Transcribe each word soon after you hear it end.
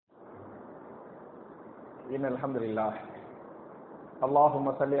إن الحمد لله اللهم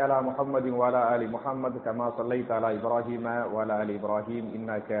صل على محمد وعلى آل محمد كما صليت على إبراهيم وعلى آل إبراهيم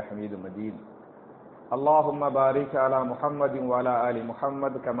إنك حميد مجيد اللهم بارك على محمد وعلى آل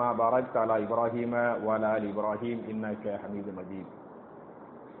محمد كما باركت على إبراهيم وعلى آل إبراهيم إنك حميد مجيد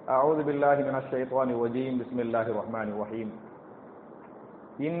أعوذ بالله من الشيطان الرجيم بسم الله الرحمن الرحيم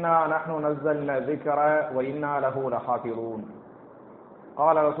إنا نحن نزلنا الذكر وإنا له لحافظون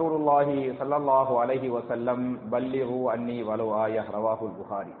قال رسول الله صلى الله عليه وسلم بلغوا عني ولو آية رواه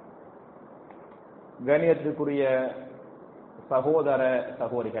البخاري. கண்ணியத்துக்குரிய சகோதர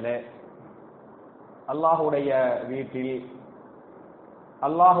சகோதரிகளே, அல்லாஹுடைய வீட்டில்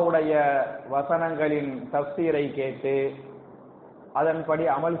அல்லாஹுடைய வசனங்களின் தஃப்சீரை கேட்டு அதன்படி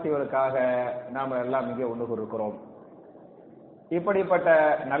அமல் செய்வதற்காக நாம் எல்லாம் இங்கே ஒன்று கூறுகிறோம். இப்படிப்பட்ட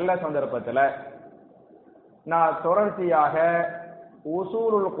நல்ல சந்தர்ப்பத்தில் நான் தொடர்ச்சியாக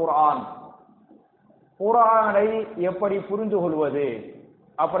உசூலுல் குர்ஆனை எப்படி புரிந்து கொள்வது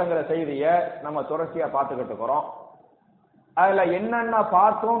அப்படிங்கிற செய்தியை நம்ம தொடர்ச்சியா பார்த்துக்கிட்டு இருக்கிறோம். அதுல என்னென்ன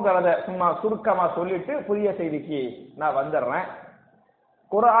பார்த்தோங்கிறத சும்மா சுருக்கமா சொல்லிட்டு புதிய செய்திக்கு நான் வந்துடுறேன்.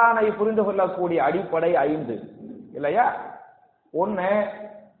 குர்ஆனை புரிந்து கொள்ளக்கூடிய அடிப்படை 5 இல்லையா? ஒன்னு,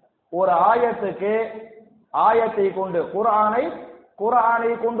 ஒரு ஆயத்தை கொண்டு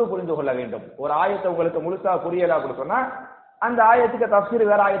குர்ஆனை கொண்டு புரிந்து கொள்ள வேண்டும். ஒரு ஆயத்தை உங்களுக்கு முழுசா புரியல அப்படின்னு சொன்னா அந்த ஆயத்துக்கு தஃப்சீர்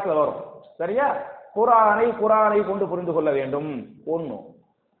வேற ஆயத்துல வரும். சரியா? குர்ஆனை கொண்டு புரிந்து கொள்ள வேண்டும். ஒண்ணு.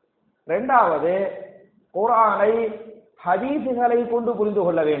 ரெண்டாவது, குர்ஆனை ஹதீஸ்களை கொண்டு புரிந்து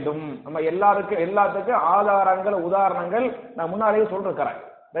கொள்ள வேண்டும். நம்ம எல்லாத்துக்கும் ஆதாரங்கள் உதாரணங்கள் நான் முன்னாலேயே சொல்லிருக்கிறேன்.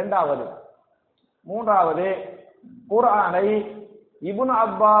 ரெண்டாவது. மூன்றாவது, குர்ஆனை இப்னு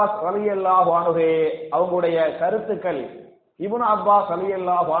அப்பாஸ் ரலியல்லாஹு அன்ஹு அவங்களுடைய கருத்துக்கள், இப்னு அப்பாஸ்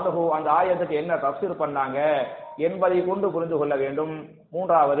ரலியல்லாஹு அன்ஹு அந்த ஆயத்துக்கு என்ன தஃப்சீர் பண்ணாங்க என்பதை கொண்டு புரிந்து கொள்ள வேண்டும்.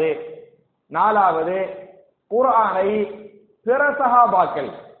 மூன்றாவது. நாலாவது, குர்ஆனை பிற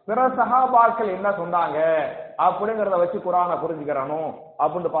சஹாபாக்கள் என்ன சொன்னாங்க அப்படிங்கறத வச்சு குர்ஆனை புரிஞ்சுக்கிறணும்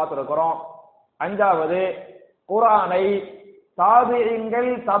அப்படின்னு பார்த்திருக்கிறோம். அஞ்சாவது, குர்ஆனை தாபிஈன்கள்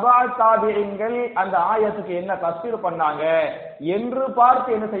தபா தாபிஈன்கள் அந்த ஆயத்துக்கு என்ன தஃப்சீர் பண்ணாங்க என்று பார்த்து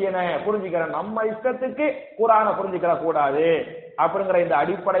என்ன செய்யணும், புரிஞ்சுக்கிறேன். நம்ம இஷ்டத்துக்கு குர்ஆனை புரிஞ்சுக்கிற கூடாது அப்படிங்கிற இந்த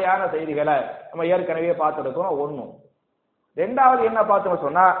அடிப்படையான செய்திகளை நம்ம ஏற்கனவே பார்த்துருக்கோம். ஒண்ணு. ரெண்டாவது என்ன பார்த்தோம்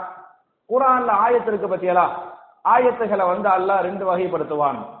சொன்னா, குர்ஆன்ல ஆயத்திற்கு பத்தியலா ஆயத்துகளை அல்லாஹ் 2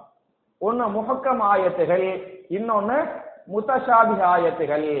 வகைப்படுத்துவான். ஒன்னு முஹக்கம் ஆயத்துகள், இன்னொன்னு முத்தஷாபிஹ்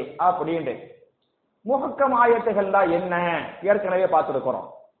ஆயத்துகள் அப்படின்னு. முஹக்கம் ஆயத்துகள் தான் என்ன ஏற்கனவே பார்த்துருக்கிறோம்.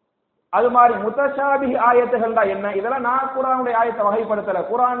 அது மாதிரி முத்தஷாபிஹ் ஆயத்துகள் தான் என்ன, இதெல்லாம் நான் குர்ஆனுடைய ஆயத்தை வகைப்படுத்தல,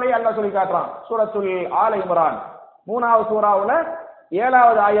 குர்ஆன்லயே அல்லாஹ் சொல்லி காட்டுறான். சூரத்துல் ஆல இம்ரான் 3வது சூராவுல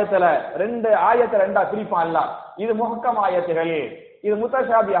 7வது ஆயத்துல 2 ஆயத்தை 2ஆ பிரிப்பான் அல்லாஹ். இது முஹக்கம் ஆயத்துகள், இது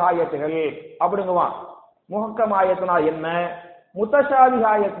முத்தஷாபிஹ் ஆயத்துகள் அப்படிங்குவான். முஹக்கம் ஆயத்துனா என்ன, முத்தஷாபிஹ்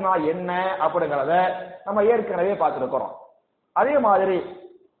ஆயத்துனா என்ன அப்படிங்கறத நம்ம ஏற்கனவே பார்த்திருக்கிறோம். அதே மாதிரி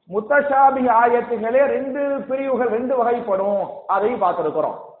முத்தஷாபிஹ் ஆயத்துகளே 2 பிரிவுகள் 2 வகைப்படும், அதையும்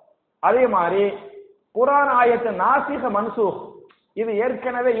பார்த்திருக்கிறோம். அதே மாதிரி குர்ஆன் ஆயத்து நாசிக மன்சூக், இது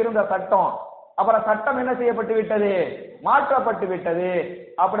ஏற்கனவே இருந்த சட்டம், அப்புறம் சட்டம் என்ன செய்யப்பட்டு விட்டது, மாற்றப்பட்டு விட்டது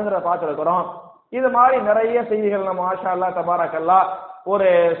அப்படிங்கறத பார்த்திருக்கிறோம். இது மாதிரி நிறைய செய்திகள் நம்ம மாஷா அல்லாஹ் தபாரக்கல்லாஹ் ஒரு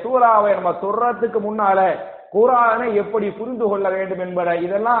சூறாவை நம்ம சொல்றதுக்கு முன்னால குர்ஆனை எப்படி புரிந்து கொள்ள வேண்டும் என்பதை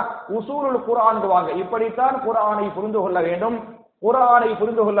இதெல்லாம் உசூலுல் குர்ஆன்வாங்க. இப்படித்தான் குர்ஆனை புரிந்து கொள்ள வேண்டும், குர்ஆனை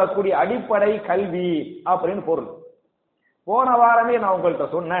புரிந்து கொள்ளக்கூடிய அடிப்படை கல்வி அப்படின்னு பொருள். போன வாரமே நான் உங்கள்கிட்ட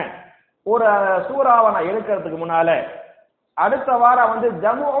சொன்னேன், ஒரு சூறாவை நான் எடுக்கிறதுக்கு முன்னால அடுத்த வாரம்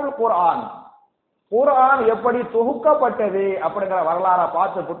ஜமுஉல் குர்ஆன் எப்படி தொகுக்கப்பட்டது அப்படிங்கிற வரலாறை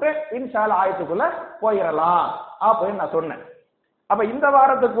பார்த்துட்டு இன்ஷா அல்லாஹ் ஆயத்துக்குள்ள போயிடலாம் அப்படின்னு நான் சொன்னேன். அப்ப இந்த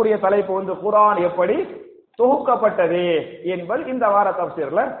வாரத்துக்குரிய தலைப்பு குர்ஆன் எப்படி தொகுக்கப்பட்டது என்பது இந்த வார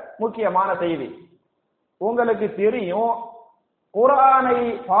தஃப்சீர்ல முக்கியமான செய்தி. உங்களுக்கு தெரியும், குர்ஆனை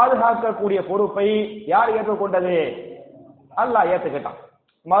பாதுகாக்கக்கூடிய பொறுப்பை யார் ஏற்றுக்கொண்டது? அல்லாஹ் ஏற்றுக்கிட்டான்.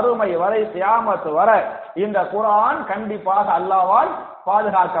 மறுமை வரை கியாமத் வரை இந்த குர்ஆன் கண்டிப்பாக அல்லாஹ்வால்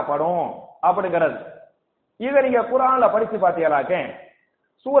பாதுகாக்கப்படும் அப்படிங்கிறது. இதை நீங்க குர்ஆன்ல படிச்சு பார்த்தீங்களாக்க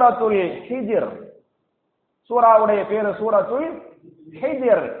சூரத்துல் ஹிஜ்ர், சூராவுடைய பேரு சூரத்துல்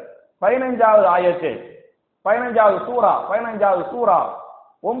ஹிஜ்ர், 15வது ஆயத்து, 15வது சூரா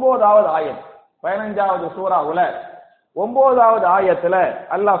 9வது ஆயத், 15வது சூராவுல 9வது ஆயத்துல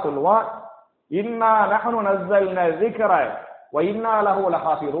அல்லாஹ் சொல்லுவான், இன்னா நஹ்னு நஸ்ஸல்னா ذிக்ர வ இன்னா லஹு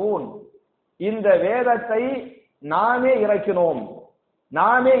லஹாஃபிரூன், இந்த வேதத்தை நாமே இறக்கினோம்,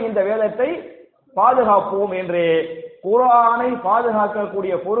 நாமே இந்த வேதத்தை பாதுகாப்போம் என்று குர்ஆனை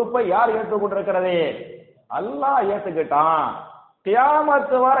பாதுகாக்கக்கூடிய பொறுப்பை யார் ஏற்றுக்கொண்டிருக்கிறது? அல்லாஹ் ஏத்துக்கிட்டான்.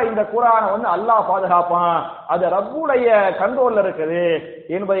 கியாமத்து வரை இந்த குர்ஆனை வந்து அல்லாஹ் பாதுகாப்பான். அது ரப்புடைய கண்ட்ரோல்ல இருக்குது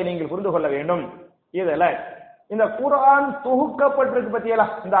என்பதை நீங்கள் புரிந்து கொள்ள வேண்டும். இதுல இந்த குர்ஆன் தொகுக்கப்பட்டிருக்கு பத்தியலா,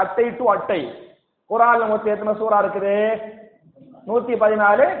 இந்த அட்டை டு அட்டை. குர்ஆன்ல மொத்தம் எத்தனை சூரா இருக்குது?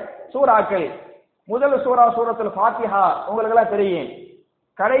 114 சூறாக்கள். முதல் சூரா சூரத்துல் ஃபாத்திஹா உங்களுக்கு எல்லாம் தெரியும்.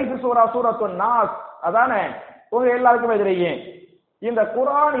 கடைசி சூரா சூரத்துன் நாஸ், அதானே உங்க எல்லாருக்குமே தெரியும். இந்த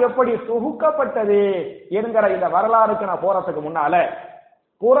குர்ஆன் எப்படி தொகுக்கப்பட்டது என்கிற இந்த வரலாறுக்கு நான் போறதுக்கு முன்னால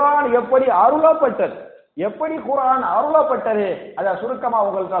குர்ஆன் எப்படி அருளப்பட்டது, எப்படி குர்ஆன் அருளப்பட்டது அத சுருக்கமா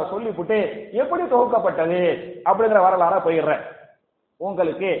உங்களுக்கு சொல்லிவிட்டு எப்படி தொகுக்கப்பட்டது அப்படிங்கிற வரலாற போயிடுறேன்.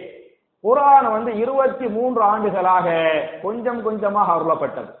 உங்களுக்கு குர்ஆன் வந்து 23 ஆண்டுகளாக கொஞ்சம் கொஞ்சமாக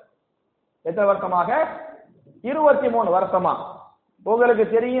அருளப்பட்டது. எத்தனை வருஷமாக? 23 வருஷமா. உங்களுக்கு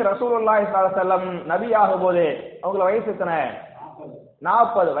தெரியும் ரசூலுல்லாஹி ஸல்லல்லாஹு அலைஹி வஸல்லம் நபியாகும் போது அவங்க வயசு எத்தனை?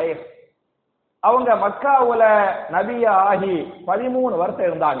 40 வயசு. அவங்க மக்காவுல நபியா ஆகி 13 வருஷம்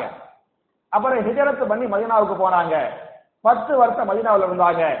இருந்தாங்க. அப்புறம் ஹிஜ்ரத் பண்ணி மதீனாவுக்கு போனாங்க. 10 வருஷம் மதீனாவில்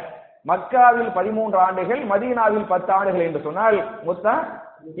இருந்தாங்க. மக்காவில் 13 ஆண்டுகள், மதீனாவில் 10 ஆண்டுகள் என்று சொன்னால் மொத்தம்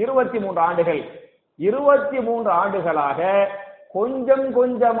 23 ஆண்டுகள். 23 ஆண்டுகளாக கொஞ்சம்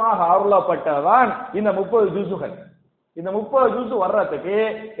கொஞ்சமாக அருளப்பட்டதான் இந்த 30 ஜுசுகள். இந்த 30 ஜுசு வர்றதுக்கு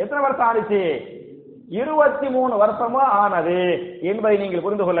எத்தனை வருஷம் ஆனிச்சு? 23 வருஷமா ஆனது என்பதை நீங்கள்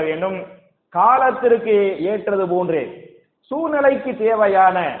புரிந்து கொள்ள வேண்டும். காலத்திற்கு ஏற்றது போன்று, சூழ்நிலைக்கு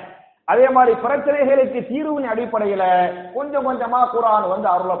தேவையான, அதே மாதிரி பிரச்சனைகளுக்கு தீர்வின் அடிப்படையில கொஞ்சம் கொஞ்சமா குர்ஆன் வந்து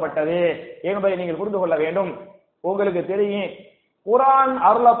அருளப்பட்டது என்பதை நீங்கள் புரிந்து கொள்ள வேண்டும். உங்களுக்கு தெரியும் குர்ஆன்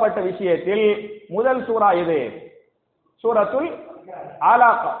அருளப்பட்ட விஷயத்தில் முதல் சூரா இது சூரத்துல்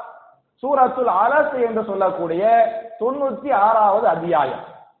அலக். சூரத்துல் அலக் என்று சொல்லக்கூடிய 96வது அத்தியாயம்.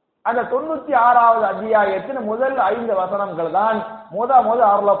 அந்த 96வது அத்தியாயத்தின் முதல் 5 வசனங்கள் தான் முத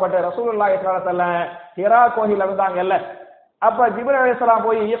அருளப்பட்ட. ரசூலுல்லாஹி ஸல்லல்லாஹு அலைஹி வஸல்லம் ஹிரா கோயில்ல இருந்தாங்கல்ல, அப்ப ஜிப்ரீல் அலைஹிஸ்ஸலாம்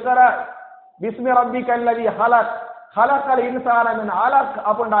போய் இக்ரா பிஸ்மி ரப்பிக்கல்லதி ஹலக் ஹலக்கல் இன்சான மின் அலக்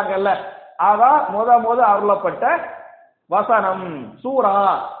அப்படினாங்கல்ல, அதான் முத அருளப்பட்ட வசனம் சூரா.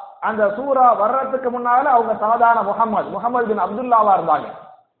 அந்த சூரா வர்றதுக்கு முன்னால அவங்க சாதாரண முஹம்மது பின் அப்துல்லாவா இருந்தாங்க.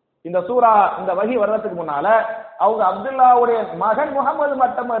 இந்த சூரா, இந்த வஹி வர்றதுக்கு முன்னால அவங்க அப்துல்லாவுடைய மகன் முகமது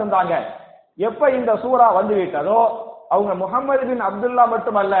மட்டும் இருந்தாங்க. எப்ப இந்த சூரா வந்து விட்டதோ அவங்க முகமது பின் அப்துல்லா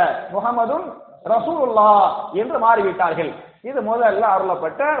மட்டுமல்ல, முகமதுன் ரசூலுல்லாஹ் என்று மாறிவிட்டார்கள். இது முதல்ல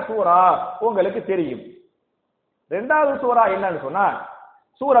அருளப்பட்ட சூரா, உங்களுக்கு தெரியும். இரண்டாவது சூரா என்னன்னு சொன்னா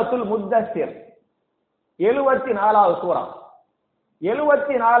சூரத்துல் முத்தஸ்ஸிர், 74வது சூரா.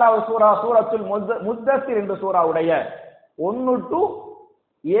 74வது சூரா சூரத்துல் முத்தஸ்ஸிர் என்ற சூராவுடைய 1 to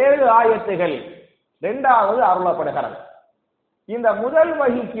 7 ஆயத்துகள் இரண்டாவது அருளப்படுகிறது. இந்த முதல்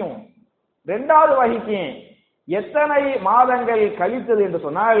வஹிக்கும் இரண்டாவது வஹிக்கும் எத்தனை மாதங்கள் கழித்தது என்று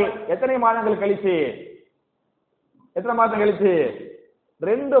சொன்னால், எத்தனை மாதங்கள் கழிச்சு? எத்தனை மாதம் கழிச்சு?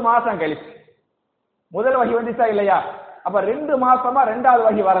 2 மாசம் கழிச்சு. முதல் வஹி வந்துச்சா இல்லையா? அப்ப 2 மாசமா இரண்டாவது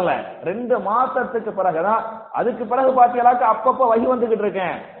வஹி வரல. 2 மாசத்துக்கு பிறகுதான். அதுக்கு பிறகு பாத்தீங்களாக்க அப்பப்ப வஹி வந்துகிட்டு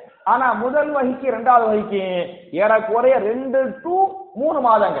இருக்கேன். ஆனா முதல் வஹிக்கு இரண்டாவது வஹிக்கு ஏறக்குறைய 2 to 3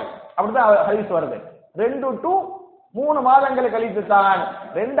 மாதங்கள் அப்படிதான் ஹதீஸ் வருது. 2 to 3 மாதங்கள் கழித்து தான்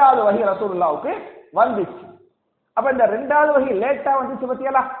இரண்டாவது வஹி ரசூலுல்லாஹ்வுக்கு வந்துச்சு. அப்ப இந்த இரண்டாவது வஹி லேட்டா வந்துச்சு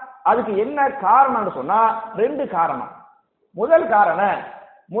பத்தியலா, அதுக்கு என்ன காரணம்னு சொன்னா 2 காரணம். முதல் காரணம்,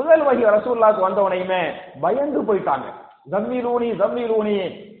 முதல் வஹி ரசூலுல்லாஹ்வுக்கு வந்த உடனே பயந்து போயிட்டாங்க. ஜம்மீலூனி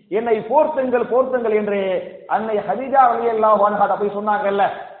என்னை போர்த்துங்கள் என்று அன்னை ஹதீஜா ரலியல்லாஹு அன்ஹா போய் சொன்னாங்கல்ல,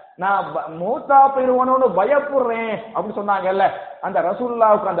 நான் மூத்தா பெறுவனோன்னு பயப்படுறேன் அப்படின்னு சொன்னாங்கல்ல. அந்த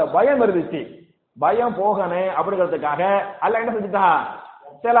ரசூலுல்லாஹ்வுக்கு அந்த பயம் இருந்துச்சு. பயம் போகணும் அப்படிங்கிறதுக்காக அல்லாஹ் என்ன செஞ்சுட்டான்,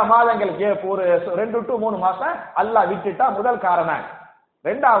 சில மாதங்கள் கேப், ஒரு 2 to 3 மாசம் அல்லாஹ் விட்டுட்டா. முதல் காரணம்.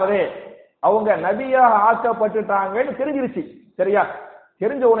 ரெண்டாவது, அவங்க நபியா ஆக்கப்பட்டுட்டாங்கன்னு தெரிஞ்சிருச்சு. சரியா?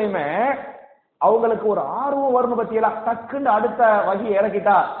 தெரிஞ்ச உடனே அவங்களுக்கு ஒரு ஆர்வம் வரணும் பத்தியெல்லாம். டக்குன்னு அடுத்த வகி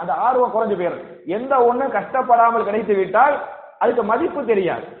இறக்கிட்டா அந்த ஆர்வம் குறைஞ்சு போயிடும். எந்த ஒண்ணும் கஷ்டப்படாமல் கிடைத்து விட்டால் அதுக்கு மதிப்பு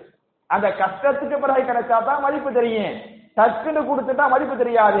தெரியாது. அந்த கஷ்டத்துக்கு பிறகு கிடைச்சா தான் மதிப்பு தெரியும். டக்குன்னு கொடுத்துட்டா மதிப்பு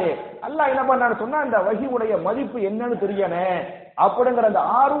தெரியாது. அல்லாஹ் என்ன பண்ணான்னு சொன்னா அந்த வஹியுடைய மதிப்பு என்னன்னு தெரியனே அப்படிங்கிற அந்த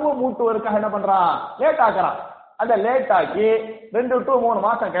ஆர்வம் மூட்டுவதற்காக என்ன பண்றான், லேட் ஆக்குறான். அந்த லேட் ஆக்கி 2 to 3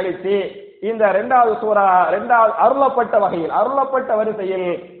 மாசம் கழிச்சு இந்த இரண்டாவது சூரா, இரண்டாவது அருளப்பட்ட வகையில், அருளப்பட்ட வரிசையில்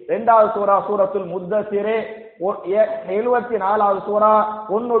இரண்டாவது சூரா சூரத்துல் முத்தஸ்ஸிர் 74வது சூரா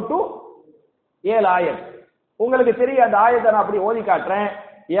 1 to 7 ஆயத். உங்களுக்கு தெரிய அந்த ஆயத்தை நான் அப்படி ஓதி காட்டுறேன்.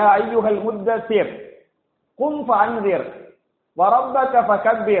 யா அய்யுஹல் முத்தஸ்ஸிர் கும் ஃபஅன்திர் வரப்பக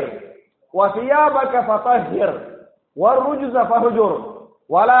ஃபகப்பிர் வஸியாபக ஃபதஹிர் வர்ருஜ்ஸ ஃபஹ்ஜுர்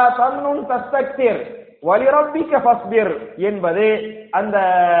வலா தம்னுன் தஸ்தக்திர் வலிரப்பிக ஃபஸ்பிர் என்பது அந்த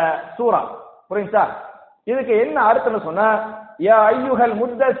சூரா. புரியுதா? இதுக்கு என்ன அர்த்தம்னு சொன்னா, யா ஐயுஹல்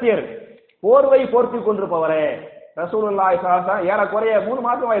முத்தஸிர், போர்வை போர்த்திக் கொண்டிருப்பவரே. ரசூலுல்லாஹி ஸல்லல்லாஹு அலைஹி வஸல்லம் ஏறக்குறைய 3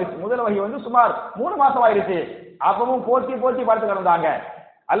 மாசம் ஆயிருச்சு. முதல் வகை வந்து சுமார் 3 மாசம் ஆயிருச்சு. அப்பவும் போர்த்தி போர்த்தி பார்த்து கிடந்தாங்க.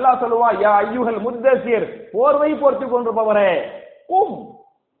 அல்லாஹ் சொல்லுவான், யா ஐயுஹல் முத்தஸிர், போர்வை போர்த்திக் கொண்டிருப்பவரே, கும்,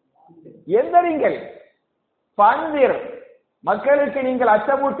 எந்தரிங்கள், ஃபன்திர், மக்களுக்கு நீங்கள்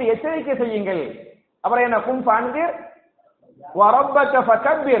அச்சமூட்டி எச்சரிக்கை செய்யுங்கள். அப்புறம் என்ன, கும் ஃபன்திர் வ ரப்பக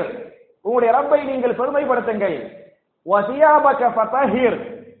ஃபகப்பிர், உங்களுடைய ரப்பை நீங்கள் பெருமைப்படுத்துங்கள். வ சியாபக ஃபதஹிர்,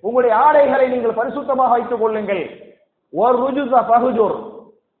 உங்களுடைய ஆடைகளை நீங்கள் பரிசுத்தமாக வைத்துக் கொள்ளுங்கள். வ ருஜுஸ ஃபஹுஜுர்,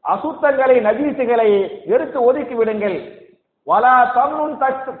 அசுத்தங்களை நஜீசுகளை எடுத்து ஒதுக்கி விடுங்கள். வலா தம்னுன்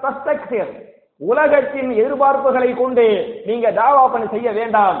தஸ்தக்சிர், உலகத்தின் எதிர்பார்ப்புகளை கொண்டு நீங்க தாவா பண்ணி செய்ய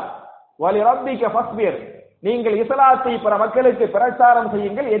வேண்டாம். வலி ரப்பிக ஃபஸ்பிர், நீங்கள் இஸ்லாத்தை பிற மக்களுக்கு பிரச்சாரம்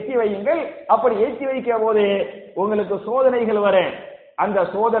செய்யுங்கள், எத்தி வையுங்கள். அப்படி ஏற்றி வைக்கிற போது உங்களுக்கு சோதனைகள் வரும். அந்த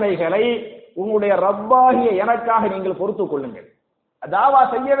சோதனைகளை உங்களுடைய ரப்பாகிய எனக்காக நீங்கள் பொறுத்துக் கொள்ளுங்கள். தாவா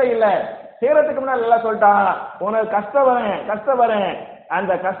செய்யவே இல்லை, செய்யறதுக்கு முன்னாடி எல்லாம் சொல்லிட்டான், உனக்கு கஷ்டம் வரும்,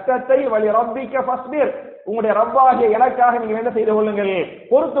 அந்த கஷ்டத்தை வலி ரப்பிக்க ஃபஸ்பிர், உங்களுடைய ரப்பாகிய எனக்காக நீங்கள் என்ன செய்து கொள்ளுங்கள்,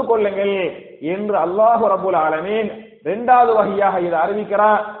 பொறுத்துக் கொள்ளுங்கள் என்று அல்லாஹு ரப்புல் ஆலமீன் 2வது வகையாக இதை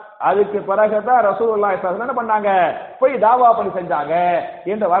அறிவிக்கிறார். அதுக்கு பிறகுதான் ரசூலுல்லாஹி ஸல்லல்லாஹு அலைஹி வஸல்லம் என்ன பண்ணாங்க, போய் தாவா பண்ணி செஞ்சாங்க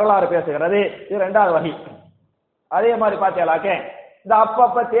என்று வரலாறு பேசுகிறது. இது 2வது வகை. அதே மாதிரி பாத்தியாலாக்க, இந்த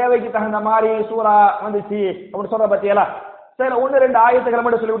அப்பப்ப தேவைக்கு தகுந்த மாதிரி சூரா வந்துச்சு அப்படின்னு சொல்ற பத்தியலா, சரி 1-2 ஆயத்துக்களை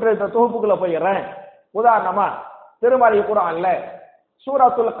மட்டும் சொல்லி விட்டு தொகுப்புக்குள்ள போயிடுறேன். உதாரணமா திருமறை குர்ஆன்ல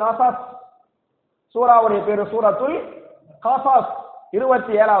சூரத்துல் கஸஸ், சூராவுடைய பேரு சூரத்துல் கஸஸ்,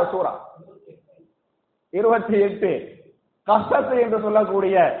 27வது சூரா, 28 கஸஸ் என்று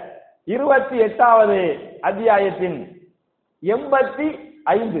சொல்லக்கூடிய 28வது அத்தியாயத்தின்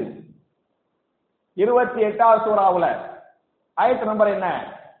 85, 28வது சூராவுல ஆயத்து நம்பர் என்ன,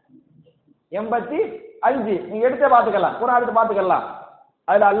 85. நீங்க எடுத்தே பாத்துக்கலாம், குர்ஆன் எடுத்து பாத்துக்கலாம்.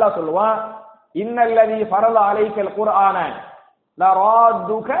 அதுல அல்லாஹ் சொல்லுவான், இன்னல்லதி ஃபரல அலைக்கல் குர்ஆன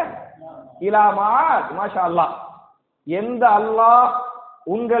லராதுக இலா மஆத். மாஷா அல்லாஹ், எந்த அல்லாஹ்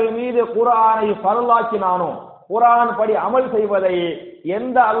உங்கள் மீது குர்ஆனை ஃபர்லாக்கினானோ, குர்ஆன் படி அமல் செய்வதை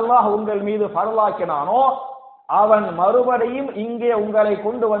எந்த அல்லாஹ் உங்கள் மீது ஃபர்லாக்கினானோ அவன் மறுபடியும் இங்கே உங்களை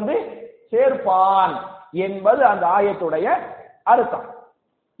கொண்டு வந்து சேர்ப்பான் என்பது அந்த ஆயத்துடைய அர்த்தம்.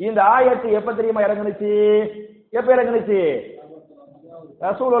 இந்த ஆயத்து எப்ப தெரியுமா இறங்குனுச்சு, எப்ப இறங்குனுச்சு,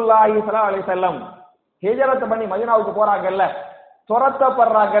 ரசூலுல்லாஹி ஸல்லல்லாஹு அலைஹி வஸல்லம் ஹிஜ்ரத் பண்ணி மதீனாவுக்கு போறாங்கல்ல,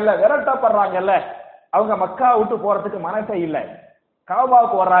 துரத்தப்படுறாங்கல்ல, விரட்டப்படுறாங்கல்ல, அவங்க மக்கா விட்டு போறதுக்கு மனசே இல்லை,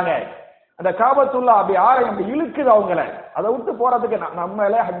 காபாவுக்கு வர்றாங்க. அந்த காபத்துல்லா அப்படி ஆலயம் அப்படி இழுக்குது அவங்கள, அதை விட்டு போறதுக்கு.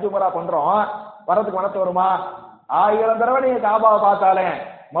 நம்மளே ஹஜ் உம்ரா பண்றோம், வர்றதுக்கு மனசு வருமா? 1000 தடவை நீங்க காபாவை பார்த்தாலே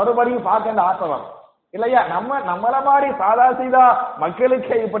மறுபடியும் பார்க்க ஆசை வரும் இல்லையா? நம்மள மாதிரி சாதா சீதா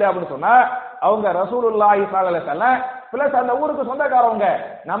மக்களுக்கே இப்படி அப்படின்னு சொன்னா, அவங்க ரசூலுல்லாஹி ஸல்லல்லாஹு அலைஹி வஸல்லம் பிளஸ் அந்த ஊருக்கு சொந்தக்காரவங்க,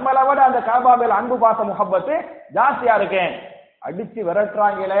 நம்மள விட அந்த காபா மேல அன்பு பாச முஹப்பத்து ஜாஸ்தியா இருக்கேன், அடிச்சு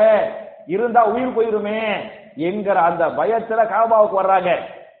விரட்டுறாங்களே, இருந்தா உயிர் போயிருமே என்கிற அந்த பயத்துல காபாவுக்கு வர்றாங்க.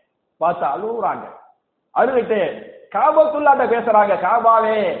 பார்த்து அழுகுறாங்க, அழுதுட்டு காபத்துல்லாட்ட பேசுறாங்க,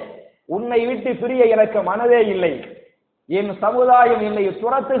 காபாவே உன்னை விட்டு பிரிய எனக்கு மனதே இல்லை, என் சமுதாயம் என்னை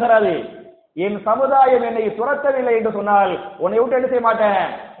துரத்துகிறது, என் சமுதாயம் என்னை துரத்தவில்லை என்று சொன்னால் உன்னை விட்டு என்ன செய்ய மாட்டேன்,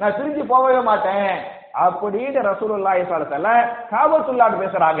 நான் பிரிஞ்சு போகவே மாட்டேன் அப்படின்னு ரசூலுல்லாஹி ஸல்லல்லாஹு அலைஹி வஸல்லம் காபத்துல்லாட்ட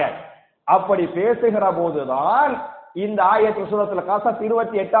பேசுறாங்க. அப்படி பேசுகிற போதுதான் இந்த ஆயத்து சூரத்துல் கஸஸ்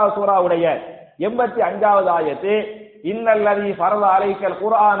 28வது சூராவுடைய 85வது ஆயத்து, இன்னல்லதி ஃபரத அலைக்கல்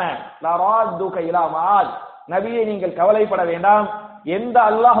குர்ஆன லராதுக இலா மஆத், நபியே நீங்கள் கவலைப்பட வேண்டாம், எந்த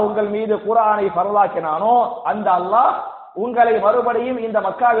அல்லாஹ் உங்கள் மீது குர்ஆனை ஃபர்லாக்கினானோ அந்த அல்லாஹ் உங்களை மறுபடியும் இந்த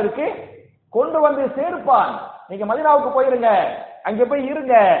மக்காவிற்கு கொண்டு வந்து சேர்ப்பான். நீங்க மதீனாவுக்கு போயிருங்க, அங்க போய்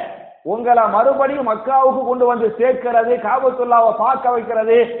இருங்க, உங்களை மறுபடியும் மக்காவுக்கு கொண்டு வந்து சேர்க்கிறது, காபத்துல்லாவை பார்க்க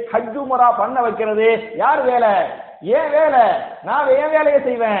வைக்கிறது, ஹஜ் உம்ரா பண்ண வைக்கிறது யார் வேலை? ஏன் வேலை? நான் என் வேலையை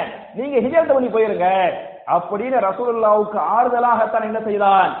செய்வேன், நீங்க ஹிஜ்ரத் பண்ணி போயிருங்க அப்படின்னு ரசூலுல்லாஹ்வுக்கு ஆறுதலாகத்தான் என்ன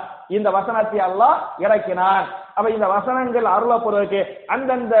செய்தான், இந்த வசனத்தை அல்லாஹ் இறக்கினான். அப்ப இந்த வசனங்கள் அருளப்படுவதற்கு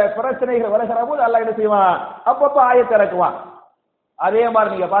அந்தந்த பிரச்சனைகள் வருகிற போது அல்லாஹ் என்ன செய்வான், அப்பப்ப ஆயத்தை இறக்குவான். அதே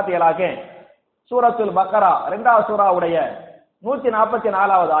மாதிரி நீங்க பாத்தீங்களாக்க சூரத்துல் பக்கரா 2வது சூராவுடைய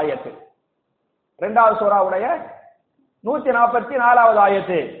 144வது ஆயத்து, 2வது சூராவுடைய 144வது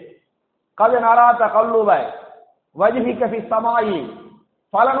ஆயத்து, கத் நரா தகல்லுப வஜ்ஹிக ஃபிஸ் ஸமாஇ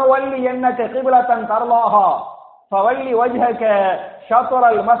ஃபலனுவல்லியன்னக கிப்லத்தன் தர்லாஹா ஃபவல்லி வஜ்ஹக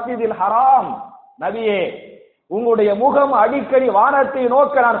ஷத்ரல் மஸ்ஜிதில் ஹராம். நபியே, உங்களுடைய முகம் அடிக்கடி வானத்தை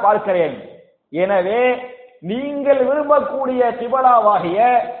நோக்க நான் பார்க்கிறேன், எனவே நீங்கள் விரும்பக்கூடிய கிபலாவாகிய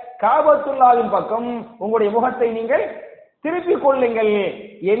காபத்துல்லாவின் பக்கம் உங்களுடைய முகத்தை நீங்கள் திருப்பிக் கொள்ளுங்கள்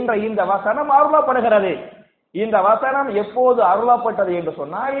என்ற இந்த வசனம் அருளப்படுகிறது. இந்த வசனம் எப்போது அருளப்பட்டது என்று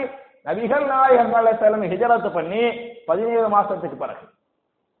சொன்னால் நபிகள் நாயகம் ஸல்லல்லாஹு அலைஹி வஸல்லம் ஹிஜ்ரத் பண்ணி 17 மாசத்துக்கு பிறகு.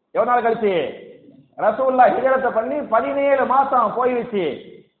 எவ்வளவு நாள் கழிச்சு? ரசூலுல்லாஹ் ஹிஜ்ரத் பண்ணி 17 மாசம் போயிடுச்சு.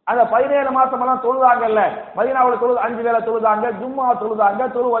 அந்த 17 மாசம் எல்லாம் தொழுதாங்கல்ல, மதீனாவுல தொழுது 5 வேளை தொழுதாங்க, ஜும்மா தொழுதாங்க,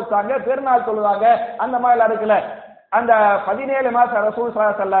 தொழு வச்சாங்க, பெருநாள் தொழுதாங்க, அந்த மாதிரி எல்லாம் இருக்குல்ல. அந்த 17 மாசம் ரசூல்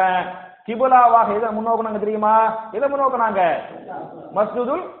ஸல்லல்லாஹு அலைஹி வஸல்லம் கிப்லாவாக எதை முன்னோக்குனாங்க தெரியுமா? எதை முன்னோக்குனாங்க?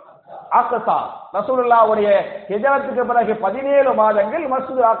 மஸ்ஜிதுல் அக்ஸா. ரசூலுல்லாஹ்வுடைய ஹிஜ்ரத்துக்கு பிறகு 17 மாதங்கள்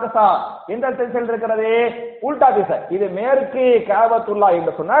மஸ்ஜிதுல் அக்ஸா எந்த திசையில் இருக்கிறது? உல்டா திசை. இது மேற்கு கஅபத்துல்லாஹ்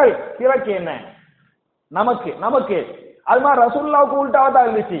என்று சொன்னால் கிழக்கு என்ன? நமக்கு அது மாதிரி ரசூலுல்லாஹ்வுக்கு உல்டாவா தான்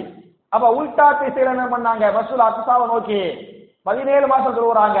இருந்துச்சு. அப்ப உல்டா திசையில என்ன பண்ணாங்க? மஸ்ஜிதுல் அக்ஸாவை நோக்கி 17 மாசம்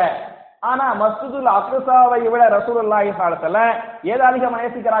தொழுறாங்க. ஆனா மஸ்ஜிதுல் அக்ஸாவை விட ரசூலுல்லாஹி ஸல்லல்லாஹு அலைஹி வஸல்லம் எதை அதிகமா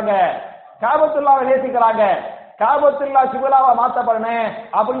நேசிக்கிறாங்க? கஅபத்துல்லாஹ்வை நேசிக்கிறாங்க. கஅபத்துல்லாஹ் கிப்லாவா மாத்தப்படணும்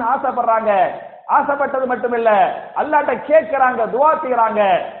அப்படின்னு ஆசைப்படுறாங்க. ஆசைப்பட்டது மட்டுமில்ல, அல்லாஹ்ட்ட கேட்கிறாங்க, துஆ செய்யறாங்க.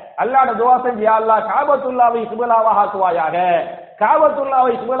 அல்லாஹ்ட்ட துஆ செஞ்சு, யா அல்லாஹ் கஅபத்துல்லாஹ்வை கிப்லாவாக ஆக்குவாயாக,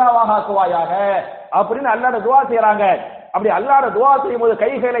 கஅபத்துல்லாஹ்வை கிப்லாவாக ஆக்குவாயாக அப்படின்னு அல்லாஹ்ட்ட துஆ செய்யறாங்க. அப்படி அல்லாஹ்ட்ட துஆ செய்யும் போது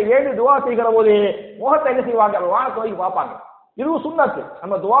கைகளை ஏந்தி துஆ செய்கிற போது முகத்தை என்ன செய்வாங்க? வானத்தை நோக்கி பார்ப்பாங்க. இதுவும் சுன்னத்து.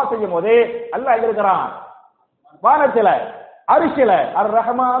 நம்ம துஆ செய்யும் போது அல்லாஹ் எங்க இருக்கிறான்? வானத்தில, அரிசில. அர்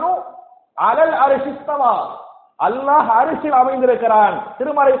ரஹ்மானு அலல் அரிசிஸ்தவா. அல்லாஹ் அரிசில் அமைந்திருக்கிறான்.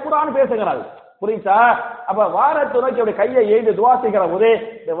 திருமறை குர்ஆன் பேசுகிறது. புரியுதா? அப்ப வானத்தை நோக்கி அப்படி கையை ஏந்தி துஆ செய்கிற போது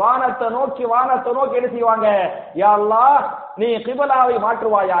இந்த வானத்தை நோக்கி என்ன செய்வாங்க? யா அல்லாஹ் நீ கிப்லாவை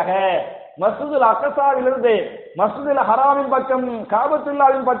மாற்றுவாயாக, மஸ்ஜிதுல் அக்ஸாவிலிருந்து மஸ்ஜிதுல் ஹராமின் பக்கம்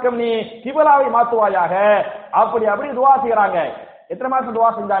கஅபத்துல்லாஹ்வின் பக்கம் நீ கிப்லாவை மாற்றுவாயாக. அப்படி துஆ செய்றாங்க. எத்தனை மாசம் துஆ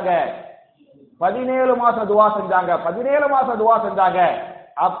செஞ்சாங்க? 17 மாசம் துஆ செஞ்சாங்க. 17 மாசம் துஆ செஞ்சாங்க.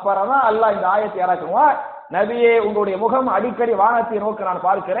 அப்புறம் தான் அல்லாஹ் இந்த ஆயத்தை இறக்குவான். நபியே, உங்களுடைய முகம் அடிக்கடி வானத்தை நோக்கி நான்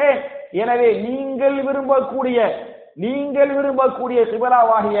பார்க்கிறேன். எனவே நீங்கள் விரும்பக்கூடிய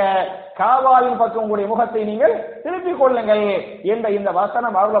கிப்லாவாகிய காபாவின் பக்கம் உங்களுடைய முகத்தை நீங்கள் திருப்பிக் கொள்ளுங்கள் என்ற இந்த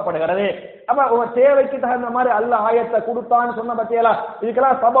வசனம் அருளப்படுகிறது. அப்ப உங்க தேவைக்கு தகுந்த மாதிரி அல்லாஹ் ஆயத்தை கொடுத்தான்னு சொன்ன பத்தியெல்லாம்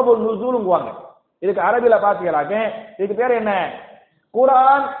இதுக்கெல்லாம் சபபு நுசூலுங்குவாங்க. இதுக்கு அரபில பாத்தீங்களாக்க இதுக்கு பேர் என்ன?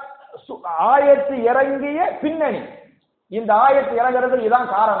 குர்ஆன் ஆயத்து இறங்கிய பின்னணி. இந்த ஆயத்து இறங்குறதுக்கு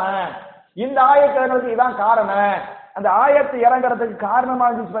இதான் காரணம், இந்த ஆயத்து இறங்குறதுக்கு இதான் காரணம். அந்த ஆயத்து இறங்குறதுக்கு காரணமா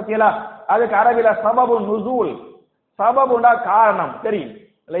இருந்துச்சு பத்தியலா, அதுக்கு அரபில சபபு நுசூல். சபபுனா காரணம் தெரியும்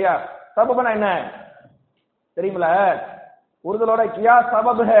இல்லையா? சபபுனா என்ன தெரியுமில? உருதுலோட கியா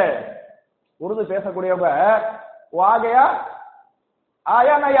சபப் ஹை. உருது பேசக்கூடியவங்க வாகயா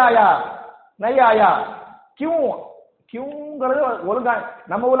ஆயா நை ஆயா கியூங்கிறது ஒழுங்கா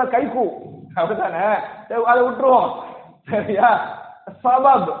நம்ம ஊர்ல கைக்கூ அப்படித்தானே, அதை விட்டுருவோம் சரியா?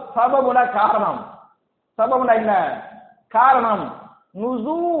 சபபுனா காரணம். சபபுனா என்ன? காரணம்.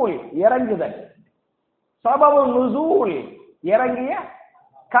 நுசூல் இறங்குதல். சபபு நுசூல் இறங்கிய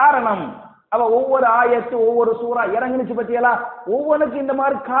காரணம். அப்ப ஒவ்வொரு ஆயத்து ஒவ்வொரு சூரா இறங்குனுச்சு பத்தியெல்லாம் ஒவ்வொன்றுக்கு இந்த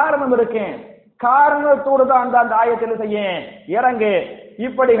மாதிரி காரணம் இருக்கு. காரணத்தோடு தான் அந்த ஆயத்தில் செய்ய இறங்கு.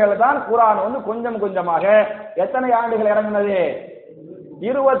 இப்படிகள் தான் குர்ஆன் கொஞ்சம் கொஞ்சமாக எத்தனை ஆண்டுகள் இறங்கினது?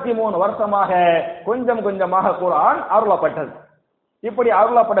 23 வருஷமாக கொஞ்சம் கொஞ்சமாக குர்ஆன் அருளப்பட்டது. இப்படி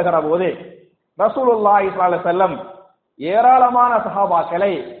அருளப்படுகிற போது ரசூலுல்லாஹி ஸல்லல்லாஹு அலைஹி வஸல்லம் ஏராளமான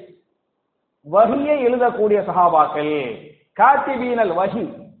சஹாபாக்களை, வஹியை எழுதக்கூடிய சஹாபாக்கள், காத்திபீனல் வஹி,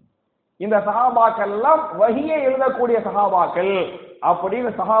 இந்த சஹாபாக்கள் எல்லாம் வஹியை எழுதக்கூடிய சஹாபாக்கள் அப்படின்னு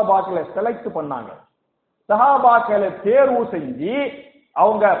சஹாபாக்களை செலக்ட் பண்ணாங்க. சஹாபாக்களை தேர்வு செஞ்சு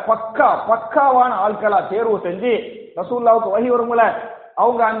அவங்க பக்காவான ஆட்களா தேர்வு செஞ்சு ரசூலுல்லாஹ்வுக்கு வஹி வரும்ல,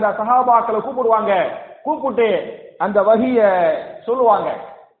 அவங்க அந்த சஹாபாக்களை கூப்பிடுவாங்க. கூப்பிட்டு அந்த வஹிய சொல்லுவாங்க.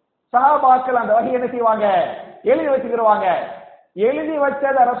 சஹாபாக்கள் அந்த வஹியை என்ன செய்வாங்க? எழுதி வச்சுக்கிடுவாங்க. எழுதி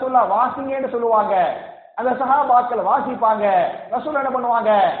வச்சத ரசூலுல்லாஹ் வாசிங்கன்னு சொல்லுவாங்க. அந்த சஹாபாக்கள் வாசிப்பாங்க. ரசூலுல்லாஹ் என்ன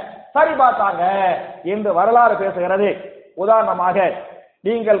பண்ணுவாங்க? சரி பார்த்தாங்க என்று வரலாறு பேசுகிறது. உதாரணமாக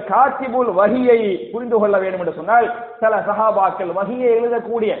நீங்கள் காத்திபுல் வஹியை புரிந்து கொள்ள வேண்டும் என்று சொன்னால், சில சஹாபாக்கள் வஹியை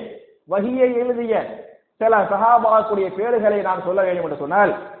எழுதிய சில சஹாபாக்குடைய பேர்களை நான் சொல்ல வேண்டும் என்று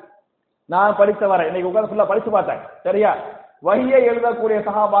சொன்னால், நான் படித்தவரை இன்னைக்கு உட்கார்ந்து ஃபுல்லா படிச்சு பார்த்தேன் சரியா? வஹியை எழுதக்கூடிய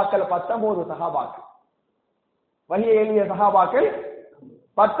சஹாபாக்கள் 19 சஹாபாக்கள். வஹியை எழுதிய சஹாபாக்கள்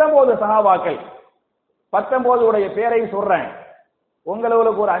 19 சஹாபாக்கள். 19 உடைய பேரை சொல்றேன்.